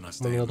устраивайся тут,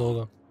 мы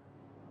ненадолго.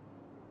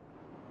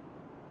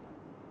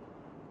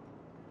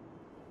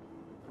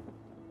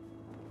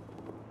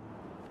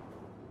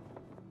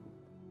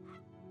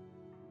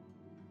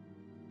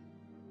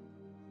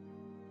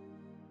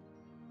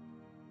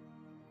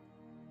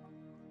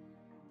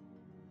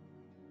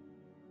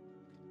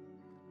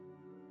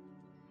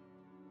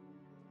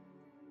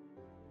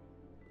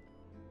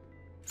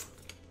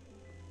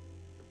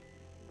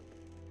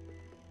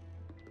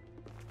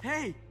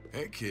 Hey!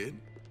 Hey, kid.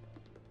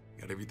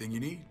 Got everything you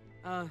need?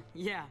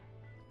 Yeah.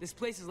 This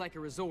place is like a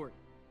resort.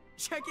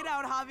 Check it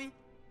out, Javi.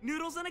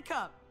 Noodles in a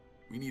cup.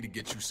 We need to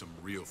get you some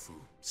real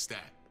food.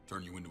 Stat.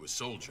 Turn you into a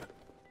soldier.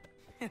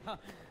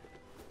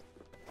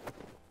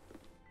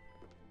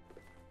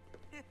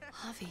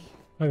 Javi,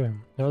 Ага,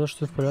 я рада,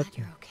 что ты в glad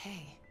порядке. you're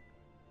okay.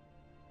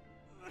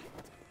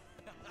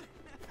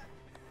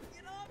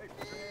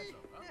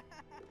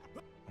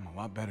 I'm a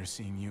lot better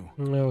seeing you.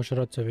 Я очень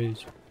рад тебя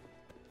видеть.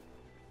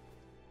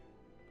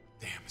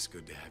 Damn, it's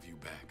good to have you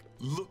back.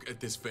 Look at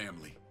this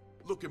family.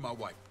 Look at my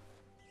wife.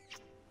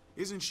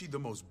 Isn't she the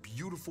most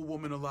beautiful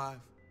woman alive?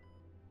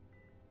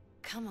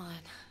 Come on.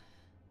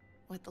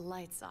 With the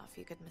lights off,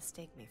 you could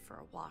mistake me for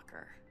a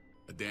walker.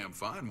 A damn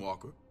fine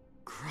walker.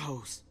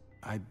 Gross.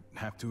 I'd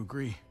have to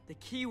agree. The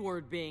key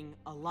word being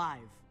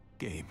alive.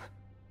 Gabe.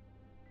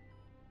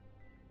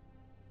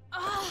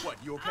 What,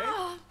 you okay?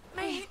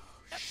 My...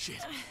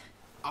 Shit.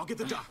 I'll get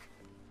the doc.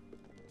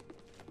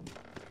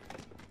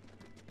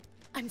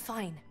 I'm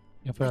fine.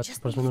 Я в порядке,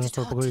 просто нужно с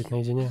тобой поговорить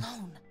наедине.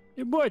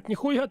 Ебать,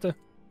 нихуя ты!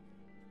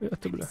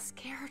 Это, бля.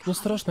 Мне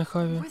страшно,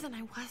 Хави.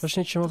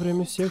 Точнее, чем во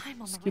время всех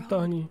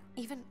скитаний.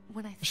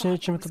 Точнее,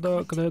 чем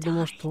тогда, когда я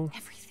думал, что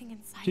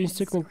все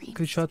инстинкты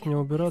кричат мне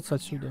убираться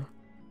отсюда.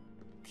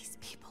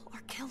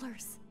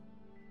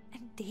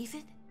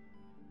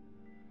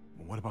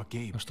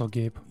 А что,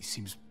 Гейб?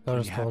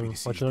 Кажется, он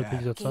очень рад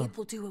видеть отца.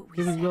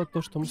 Гейб сделает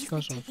то, что мы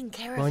скажем.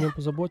 Мы о нем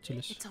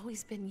позаботились.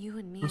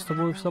 Мы с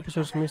тобой всегда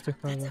путешествуем вместе,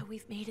 Хави.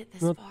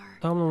 Но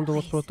там нам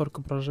удалось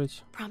только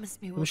прожить.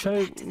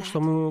 Обещаю,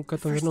 что мы к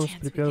этому вернемся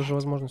при первой же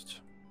возможности.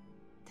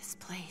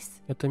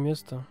 Это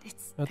место,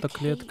 это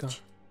клетка.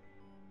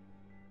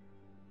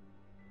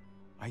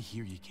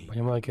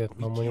 Понимаю, Кейт,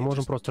 но мы не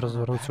можем просто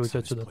развернуться и уйти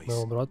отсюда от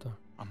моего брата.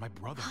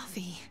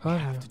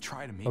 Хави,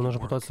 нам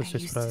нужно пытаться все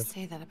исправить.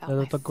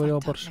 Я так говорил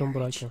о паршивом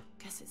браке.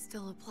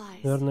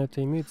 Наверное,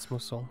 это имеет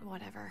смысл.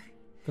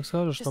 Как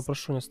скажешь, но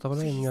прошу, не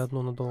оставляй меня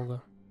одну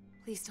надолго.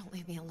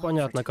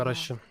 Понятно,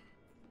 короче.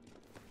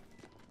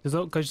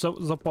 Ты, конечно,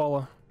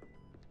 запала.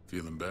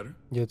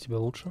 Где тебе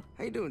лучше?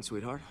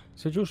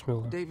 Сидишь,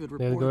 милая? Дэвид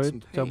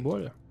говорит, у тебя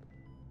боли?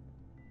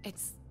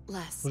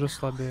 Уже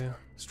слабее.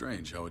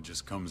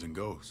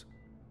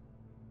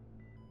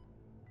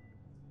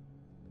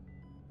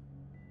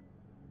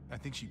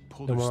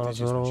 Думаю, она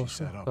разорвалась,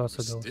 когда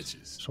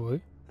садилась.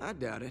 Швы? I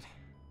doubt it.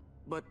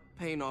 But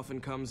pain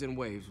often comes in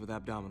waves with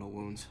abdominal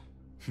wounds.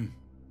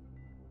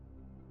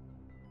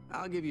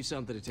 I'll give you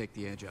something to take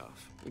the edge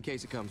off, in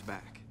case it comes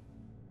back.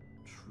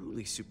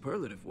 Truly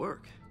superlative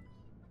work.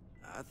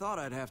 I thought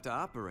I'd have to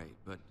operate,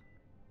 but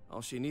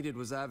all she needed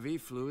was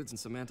IV fluids and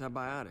some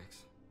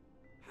antibiotics.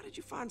 How did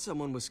you find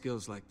someone with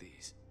skills like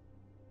these?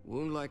 A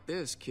wound like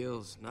this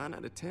kills 9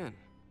 out of 10.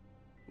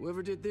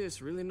 Whoever did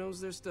this really knows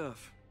their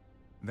stuff.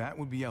 That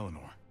would be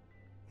Eleanor.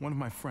 One of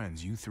my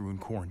friends you threw in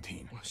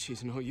quarantine. Well,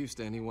 she's no use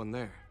to anyone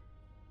there.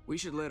 We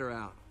should let her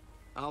out.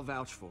 I'll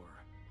vouch for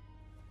her.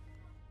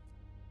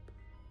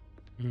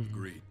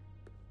 Agreed.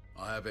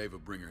 I'll have Ava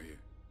bring her here.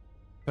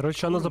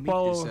 Короче, она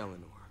запала...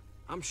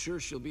 I'm sure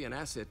she'll be an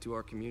asset to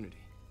our community.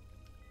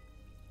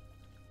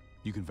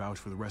 You can vouch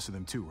for the rest of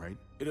them too, right?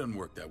 It doesn't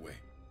work that way,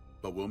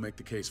 but we'll make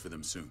the case for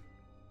them soon.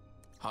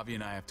 Javi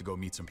and I have to go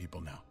meet some people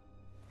now.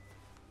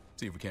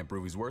 See if we can't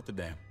prove he's worth a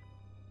damn.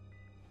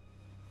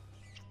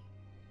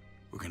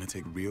 We're gonna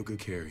take real good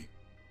care of you.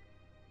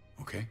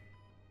 Okay?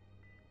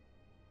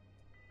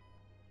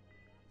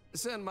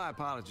 Send my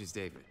apologies,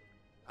 David.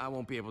 I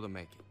won't be able to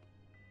make it.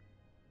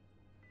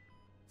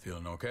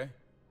 Feeling okay?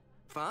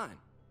 Fine.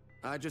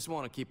 I just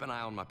want to keep an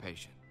eye on my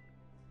patient.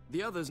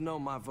 The others know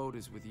my vote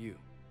is with you.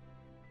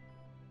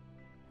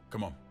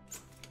 Come on.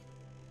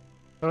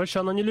 Короче,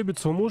 она не любит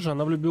своего мужа,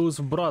 она влюбилась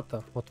в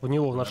брата. Вот в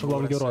него, в нашего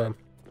главного героя.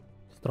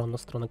 Странно,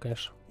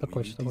 конечно.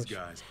 Такой. Из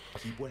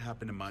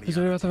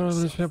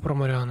ребята себя про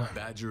Мариану.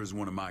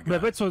 Бля,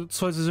 опять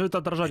свой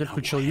светоотражатель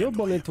включил.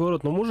 Ёбаный твой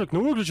рот. Ну, мужик,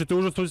 ну выключи, ты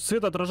уже свой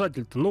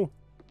светоотражатель-то, ну.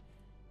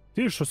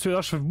 Ты что, свет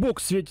аж в бок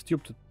светит,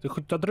 ёпта. Ты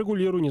хоть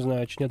отрегулируй, не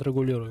знаю, че не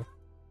отрегулирую.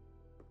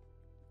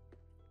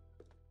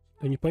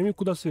 Ты не пойми,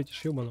 куда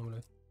светишь, ёбаный,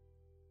 блядь.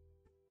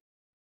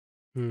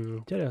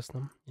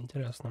 Интересно.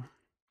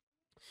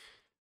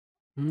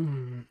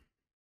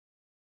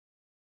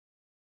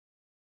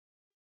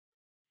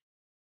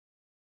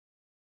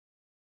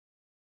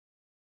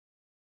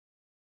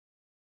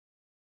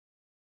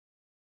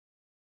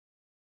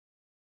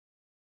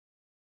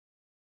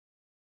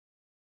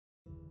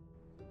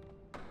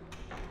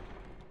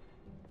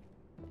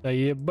 Да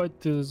ебать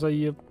ты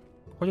заеб...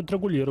 Хоть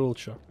отрегулировал,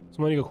 чё.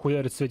 Смотри, как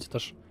хуярит светит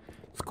аж.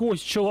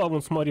 Сквозь чела,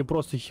 вон, смотри,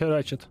 просто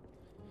херачит.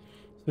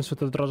 С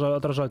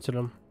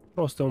отражателем.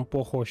 Просто ему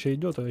похуй вообще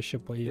идет, а вообще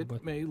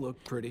поебать.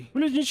 Блин,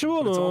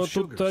 ничего, но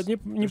тут одни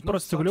не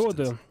просто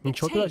углеводы.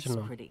 Ничего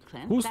обязательного.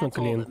 Вкусно,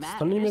 Клинт.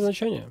 Остальные имеют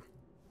значение.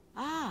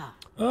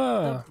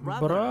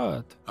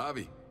 Брат.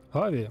 Ави.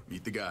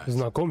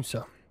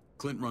 Знакомься.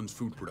 Клинт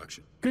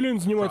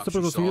занимается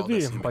производством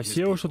еды.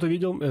 Посев что-то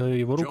видел,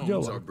 его рук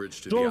дело.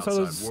 Джон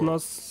связывает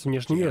нас с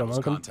внешним миром.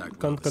 Она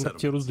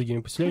контактирует с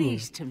другими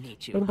поселениями.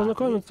 Поэтому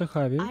познакомиться,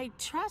 Хави.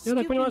 Я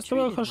так понимаю, с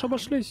тобой хорошо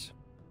обошлись.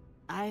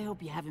 I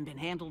hope you haven't been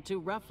handled too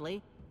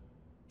roughly.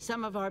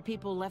 Some of our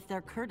people left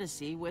their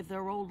courtesy with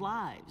their old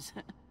lives.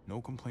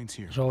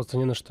 Жаловаться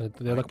не на что.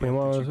 Я так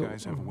понимаю,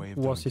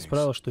 у вас есть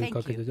правила, что и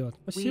как это делать.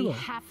 Спасибо.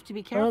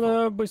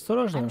 Надо быть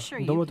осторожным.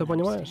 Думаю, ты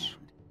понимаешь.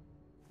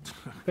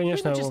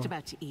 Конечно, я,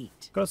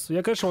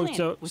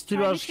 конечно, с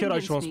тебя аж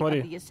херачу, вон,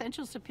 смотри.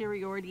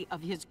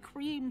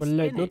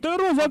 Блять, ну ты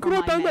рот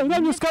закрой тогда, дай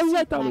мне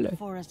сказать там, блядь.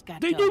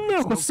 Да иди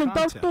нахуй, с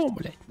сентартом,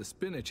 блядь.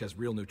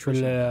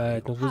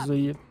 Блять, ну ты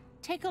заеб...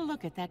 Take a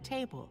look at that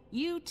table.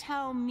 You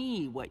tell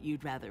me what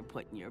you'd rather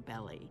put in your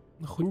belly.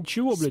 Нахуй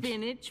ничего, блядь.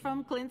 Spinach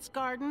from Clint's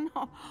garden,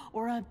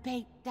 or a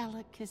baked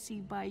delicacy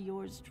by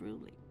yours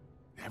truly.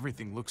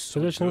 Everything looks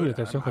so good.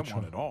 I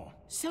want it all.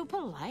 So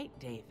polite,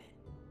 David.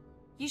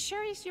 You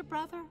sure he's your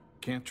brother?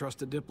 Can't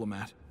trust a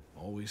diplomat.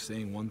 Always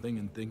saying one thing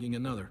and thinking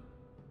another.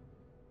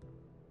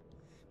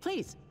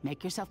 Please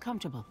make yourself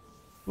comfortable.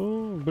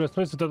 Бля,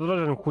 смотри, это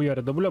отражателем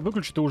хуярит. Да, бля,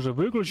 выключи ты уже,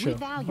 выключи.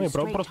 Смотри,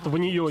 прям просто в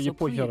нее, и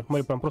похер.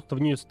 Смотри, прям просто в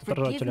нее с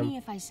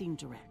отражателем.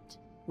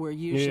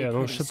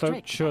 Ну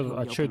что-то, чё,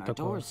 а чё это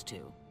такое?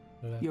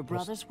 Бля,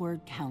 просто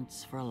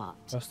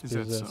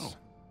пиздец.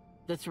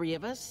 Мы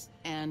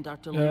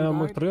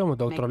втроем и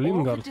доктор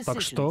Лингард,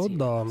 так что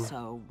да.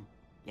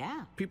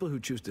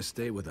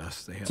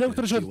 Тем,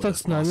 кто решает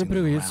с нами,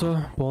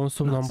 пригодится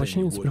полностью нам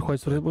починиться.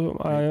 Приходится...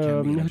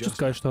 не хочу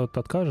сказать, что ты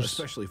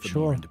откажешься.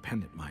 Чего?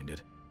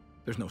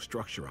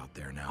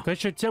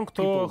 Короче, тем,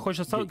 кто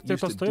хочет остаться, те,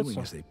 кто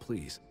остается.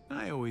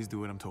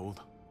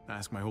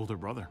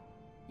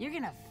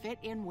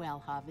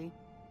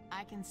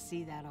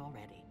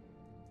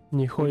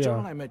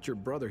 Нихуя.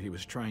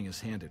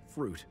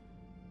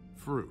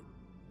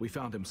 We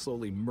found him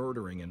slowly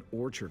murdering an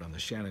orchard on the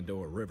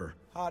Shenandoah River.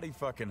 Hottie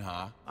fucking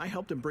ha. I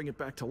helped him bring it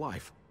back to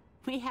life.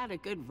 We had a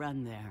good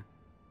run there.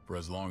 For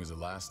as long as it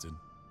lasted.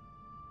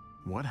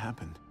 What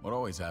happened? What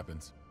always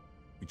happens.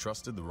 We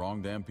trusted the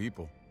wrong damn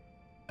people.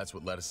 That's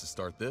what led us to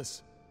start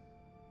this.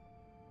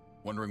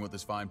 Wondering what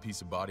this fine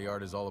piece of body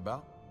art is all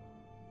about?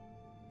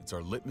 It's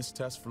our litmus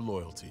test for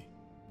loyalty.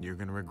 You're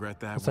gonna regret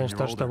that when you're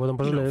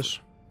older.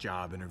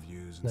 Job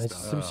interviews and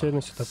stuff.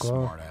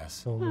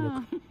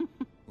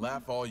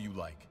 Laugh all you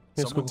like.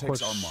 Someone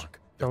takes our mark.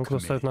 Там, кто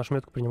ставит нашу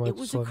метку, принимает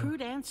условия.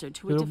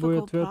 Любой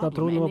ответ на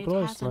трудный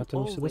вопрос, но это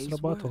не всегда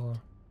срабатывало.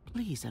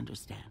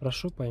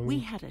 Прошу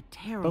пойми.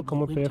 Только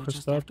мы приехали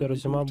сюда, первая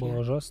зима была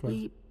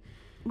ужасной.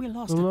 Мы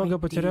много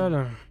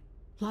потеряли.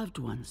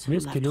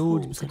 Близкие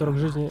люди, без которых в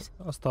жизни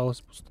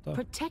осталась пустота.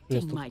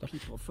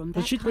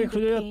 Защитить моих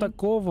людей от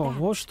такого,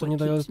 вот что не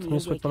дает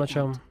мне спать по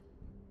ночам.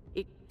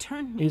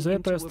 Из-за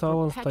этого я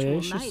стала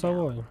настоящей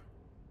совой.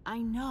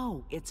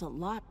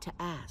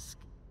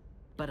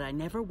 But I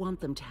never want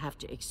them to have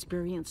to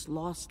experience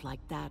loss like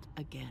that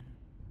again.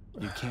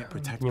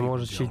 Не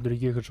может чить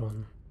других,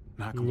 Джон.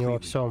 Не во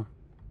всем.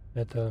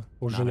 Это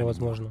уже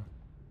невозможно.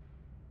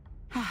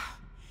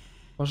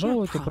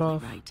 Пожалуй, ты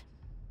прав.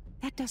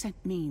 Это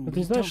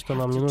не значит, что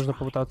нам не нужно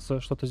попытаться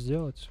что-то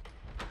сделать.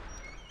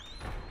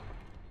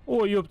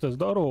 О, ёпта,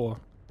 здорово.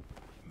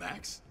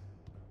 Макс,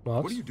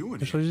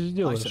 ты что здесь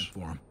делаешь?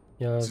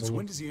 Я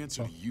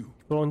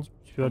он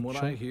теперь,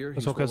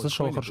 насколько я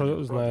слышал,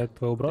 хорошо знает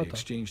твоего брата.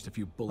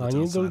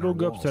 Они друг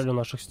друга обстреляли у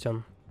наших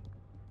стен.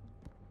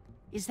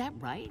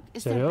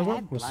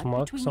 Серьезно? Вы с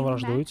Максом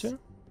враждуете?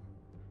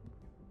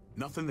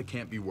 К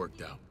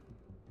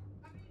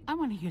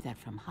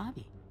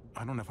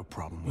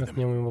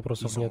нему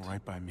вопросов нет.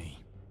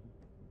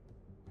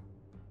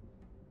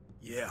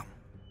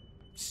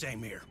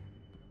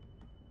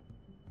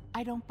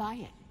 I don't buy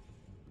it.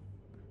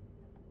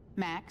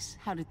 Max,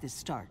 how did this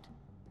start?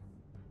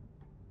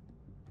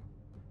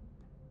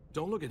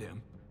 Don't look at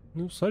him.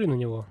 Ну, смотри на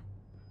него.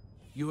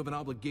 You have an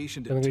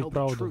obligation to Он tell говорит the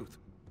правду. truth.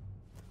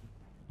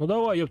 Ну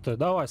давай, ёпта,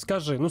 давай,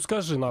 скажи, ну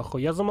скажи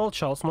нахуй. Я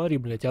замолчал, смотри,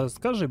 блядь,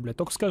 скажи, блядь,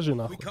 только скажи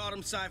нахуй.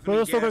 Ну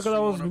я столько,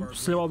 когда он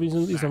сливал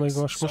бензин из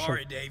наших машин.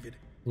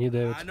 Не,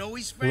 Дэвид.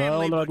 Да,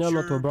 он родня,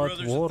 но твой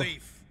брат вор.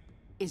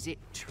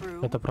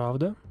 Это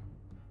правда?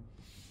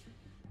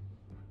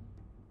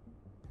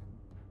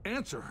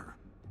 Answer her.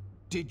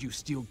 Did you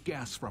steal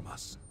gas from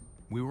us?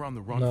 We were on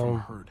the run from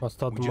Нам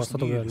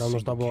herd. нам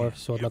нужна была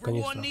всего одна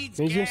канистра.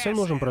 Бензин всем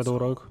нужен про этот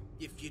урок.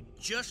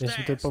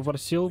 Если ты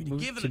попросил,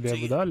 тебе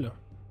бы дали.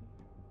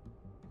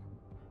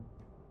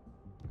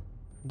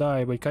 Да,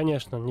 ебать,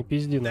 конечно, не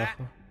пизди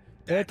нахуй.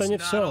 Это не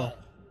все.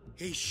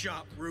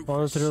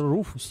 Он застрелил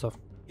Руфуса в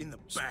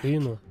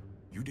спину.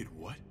 Ты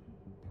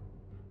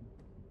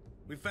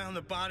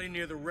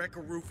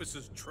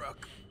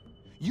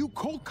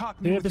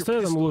меня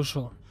пистолетом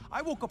глушил.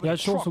 Я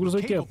очнулся в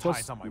грузовике,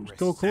 после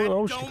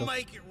наушников.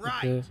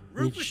 Ты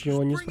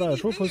ничего не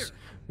исправишь. Руфус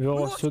вел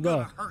вас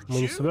сюда.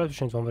 Мы не собираемся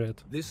причинить вам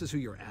вред.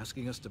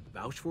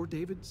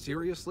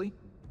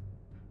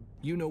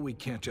 You know we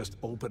can't just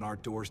open our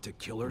doors to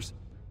killers.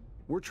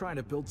 We're trying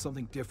to build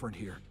something different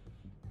here.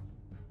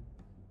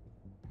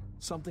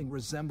 Something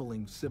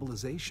resembling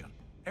civilization.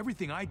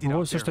 Everything I did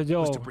out there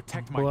was to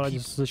protect my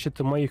people.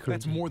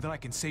 That's more than I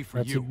can say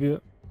for you.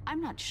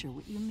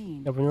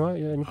 Я понимаю,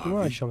 я не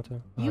понимаю, о чем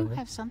ты.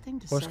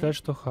 Хочешь сказать,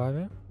 что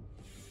Хави?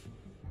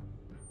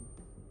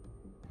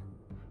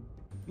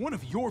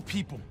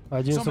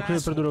 Один сухой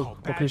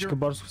придурок по кличке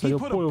Барсук садил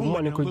пою в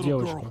маленькую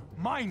девочку.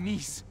 Мой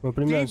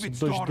племянница,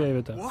 дочь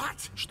Дэвида.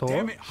 Что?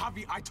 Нет,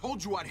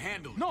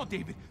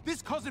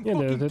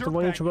 Дэвид, это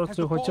вонючий брат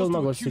твой хотел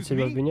наглости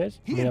тебя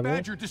обвинять? Меня, да?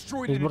 И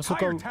с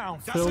Барсуком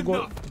целый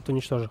год ты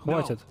уничтожил.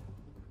 Хватит.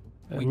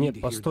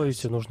 Нет,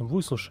 постойте, нужно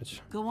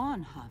выслушать.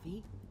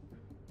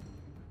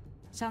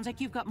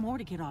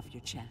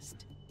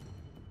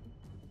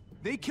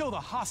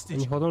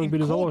 Они потом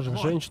убили заложник,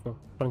 женщину,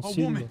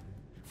 Франсину.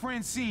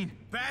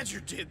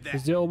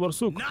 Сделал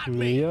Барсук,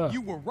 не я.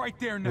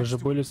 Вы же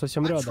были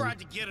совсем рядом.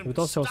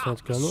 Пытался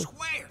восстановить, клянусь.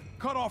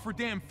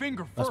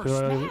 А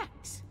сперва...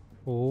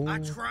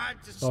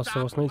 Пытался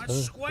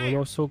восстановить, у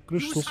него все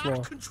крышу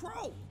снесло.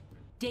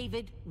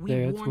 Дэвид,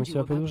 мы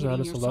тебя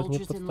предупреждали, солдат не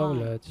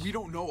подставлять.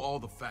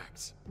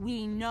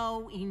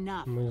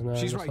 Мы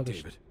знаем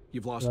достаточно.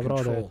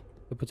 Добро, Дэвид,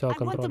 ты потерял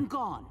контроль.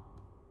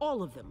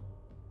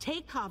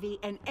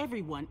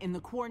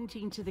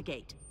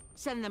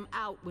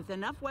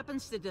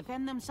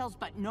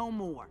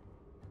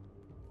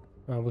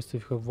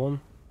 Выставь их вон.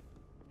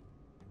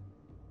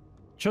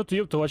 Чё ты,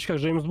 ёпта, в очках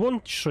Джеймс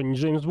Бонд? Что, не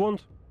Джеймс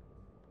Бонд?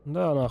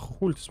 Да, нахуй,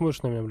 хуль ты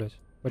смотришь на меня, блядь.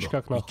 В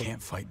очках, нахуй.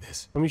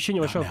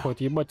 Помещение в очках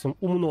ходит, ебать, им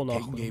умно,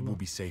 нахуй.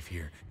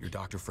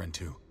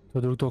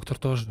 Твой друг доктор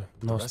тоже,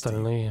 но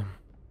остальные...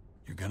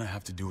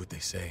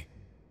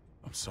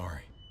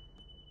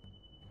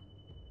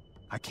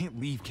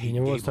 Я не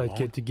могу оставить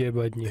Кейт и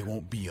Геба одних.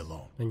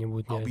 Они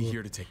будут не одни.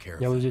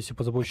 Я буду здесь и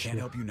позабочусь.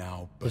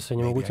 Если я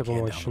не могу тебе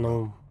помочь,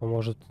 но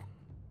поможет.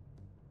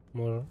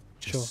 Может.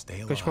 Чё?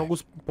 Конечно, могу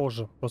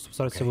позже. Просто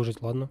постараться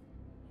выжить, ладно?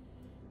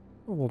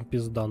 Вон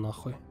пизда,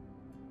 нахуй.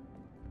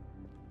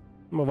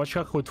 Мы в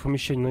очках ходит в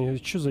помещении. Ну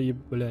чё за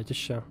блядь,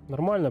 ища?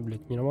 Нормально,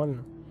 блядь,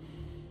 ненормально.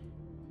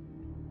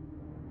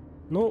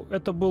 Ну,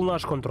 это был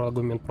наш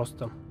контраргумент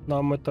просто.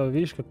 Нам это,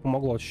 видишь, как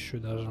помогло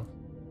чуть-чуть даже.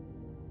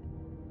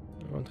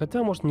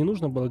 Хотя, может, не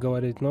нужно было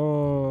говорить,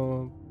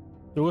 но...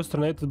 С другой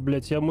стороны, этот,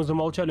 блядь, мы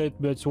замолчали, этот,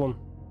 блядь, он...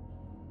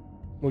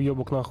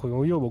 Уёбок нахуй,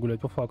 уёбок,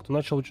 блядь, по факту.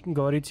 Начал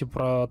говорить и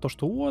про то,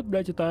 что вот,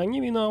 блядь, это они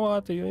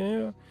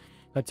виноваты.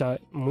 Хотя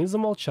мы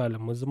замолчали.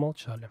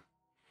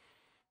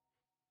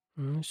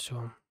 Ну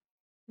все.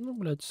 Ну,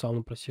 блядь, сами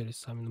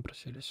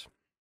напросились.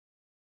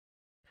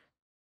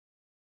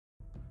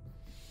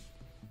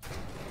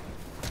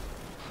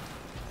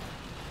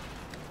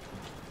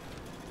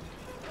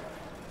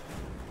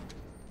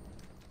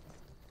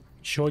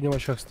 Еще один в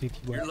очках стоит,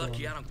 ебать.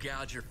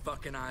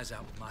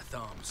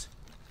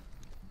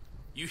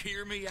 You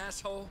hear me,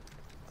 asshole?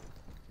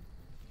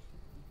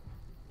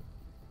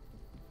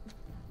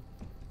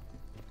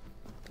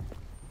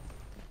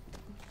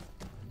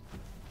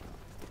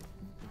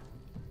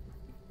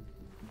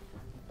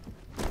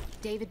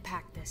 David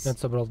packed this. Это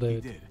собрал He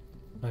Дэвид. did.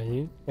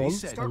 Они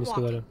Start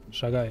сказали,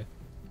 шагай.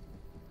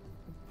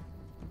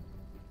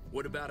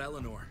 What about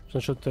Eleanor? Что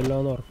насчет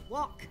Элеонор?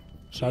 Walk.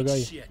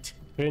 Шагай. Shit.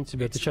 Хрень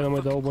тебе, отвечай на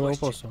мой долбанный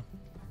вопрос.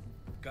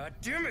 God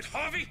damn it,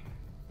 Harvey!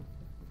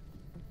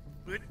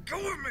 Let go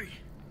of me!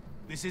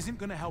 This isn't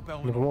gonna help Не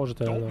Eleanor.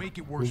 поможет Don't Элеонор. make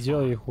it Не worse.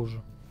 делай ей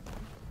хуже.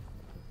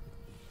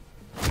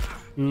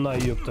 На,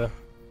 ёпта.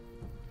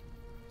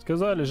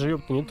 Сказали же,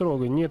 ёпта, не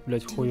трогай. Нет,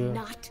 блядь,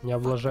 хуя. Не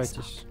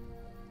облажайтесь.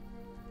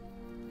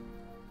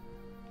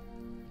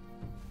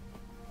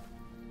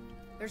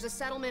 There's a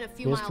settlement a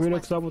few Несколько miles миль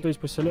к west. западу есть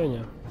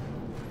поселение.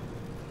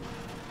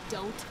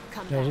 Don't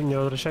come back. Не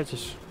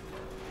возвращайтесь.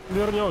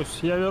 Вернусь,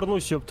 я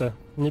вернусь, ёпта.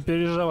 Не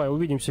переживай,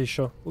 увидимся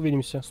еще.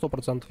 Увидимся,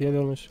 100%, я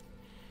вернусь.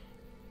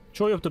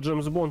 Чё, ёпта,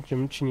 Джеймс Бонд,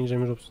 чем не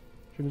Джеймс Джобс?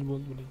 Джеймс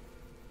Бонд, блин.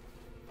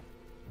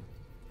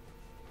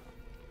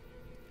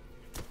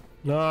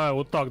 А,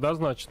 вот так, да,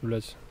 значит,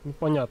 блядь. Ну,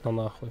 понятно,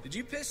 нахуй.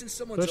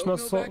 Значит,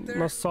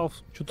 нассал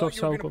что-то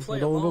овсянку.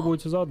 Думаю, вы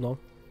будете заодно.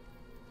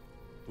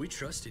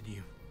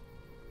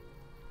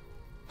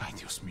 Ay,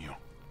 Dios mío.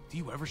 Do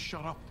you ever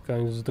shut up?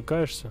 Когда-нибудь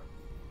затыкаешься?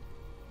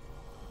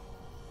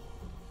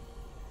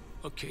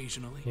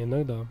 Occasionally.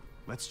 Иногда.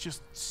 Let's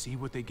just see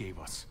what they gave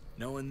us.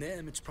 Knowing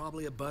them, it's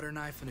probably a butter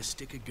knife and a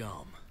stick of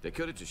gum. They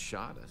could have just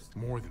shot us.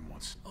 More than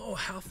once. Oh,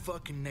 how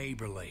fucking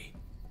neighborly.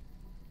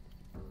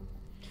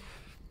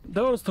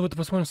 Давай мы с тобой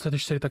посмотрим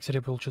следующую серию. Так,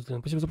 серия получилась.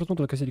 Спасибо за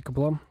просмотр, такая серия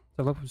была.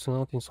 Ставь лайк,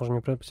 канал, не сложно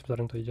мне приятно. Спасибо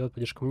за то и делать.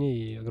 Поддержка мне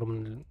и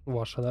огромная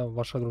ваша, да,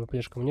 ваша огромная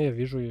поддержка мне. Я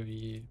вижу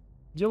и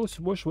делаю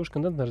все больше и больше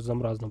контента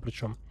разнообразно,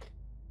 причем.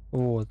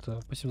 Вот.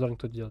 Спасибо заранее,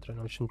 кто это делает.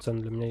 Реально очень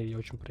ценно для меня и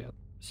очень приятно.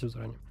 Спасибо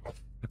заранее.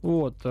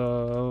 Вот.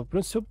 В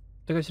принципе, все.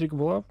 Такая серия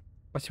была.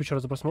 Спасибо еще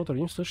раз за просмотр.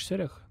 Увидимся в следующих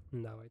сериях.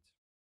 Давайте.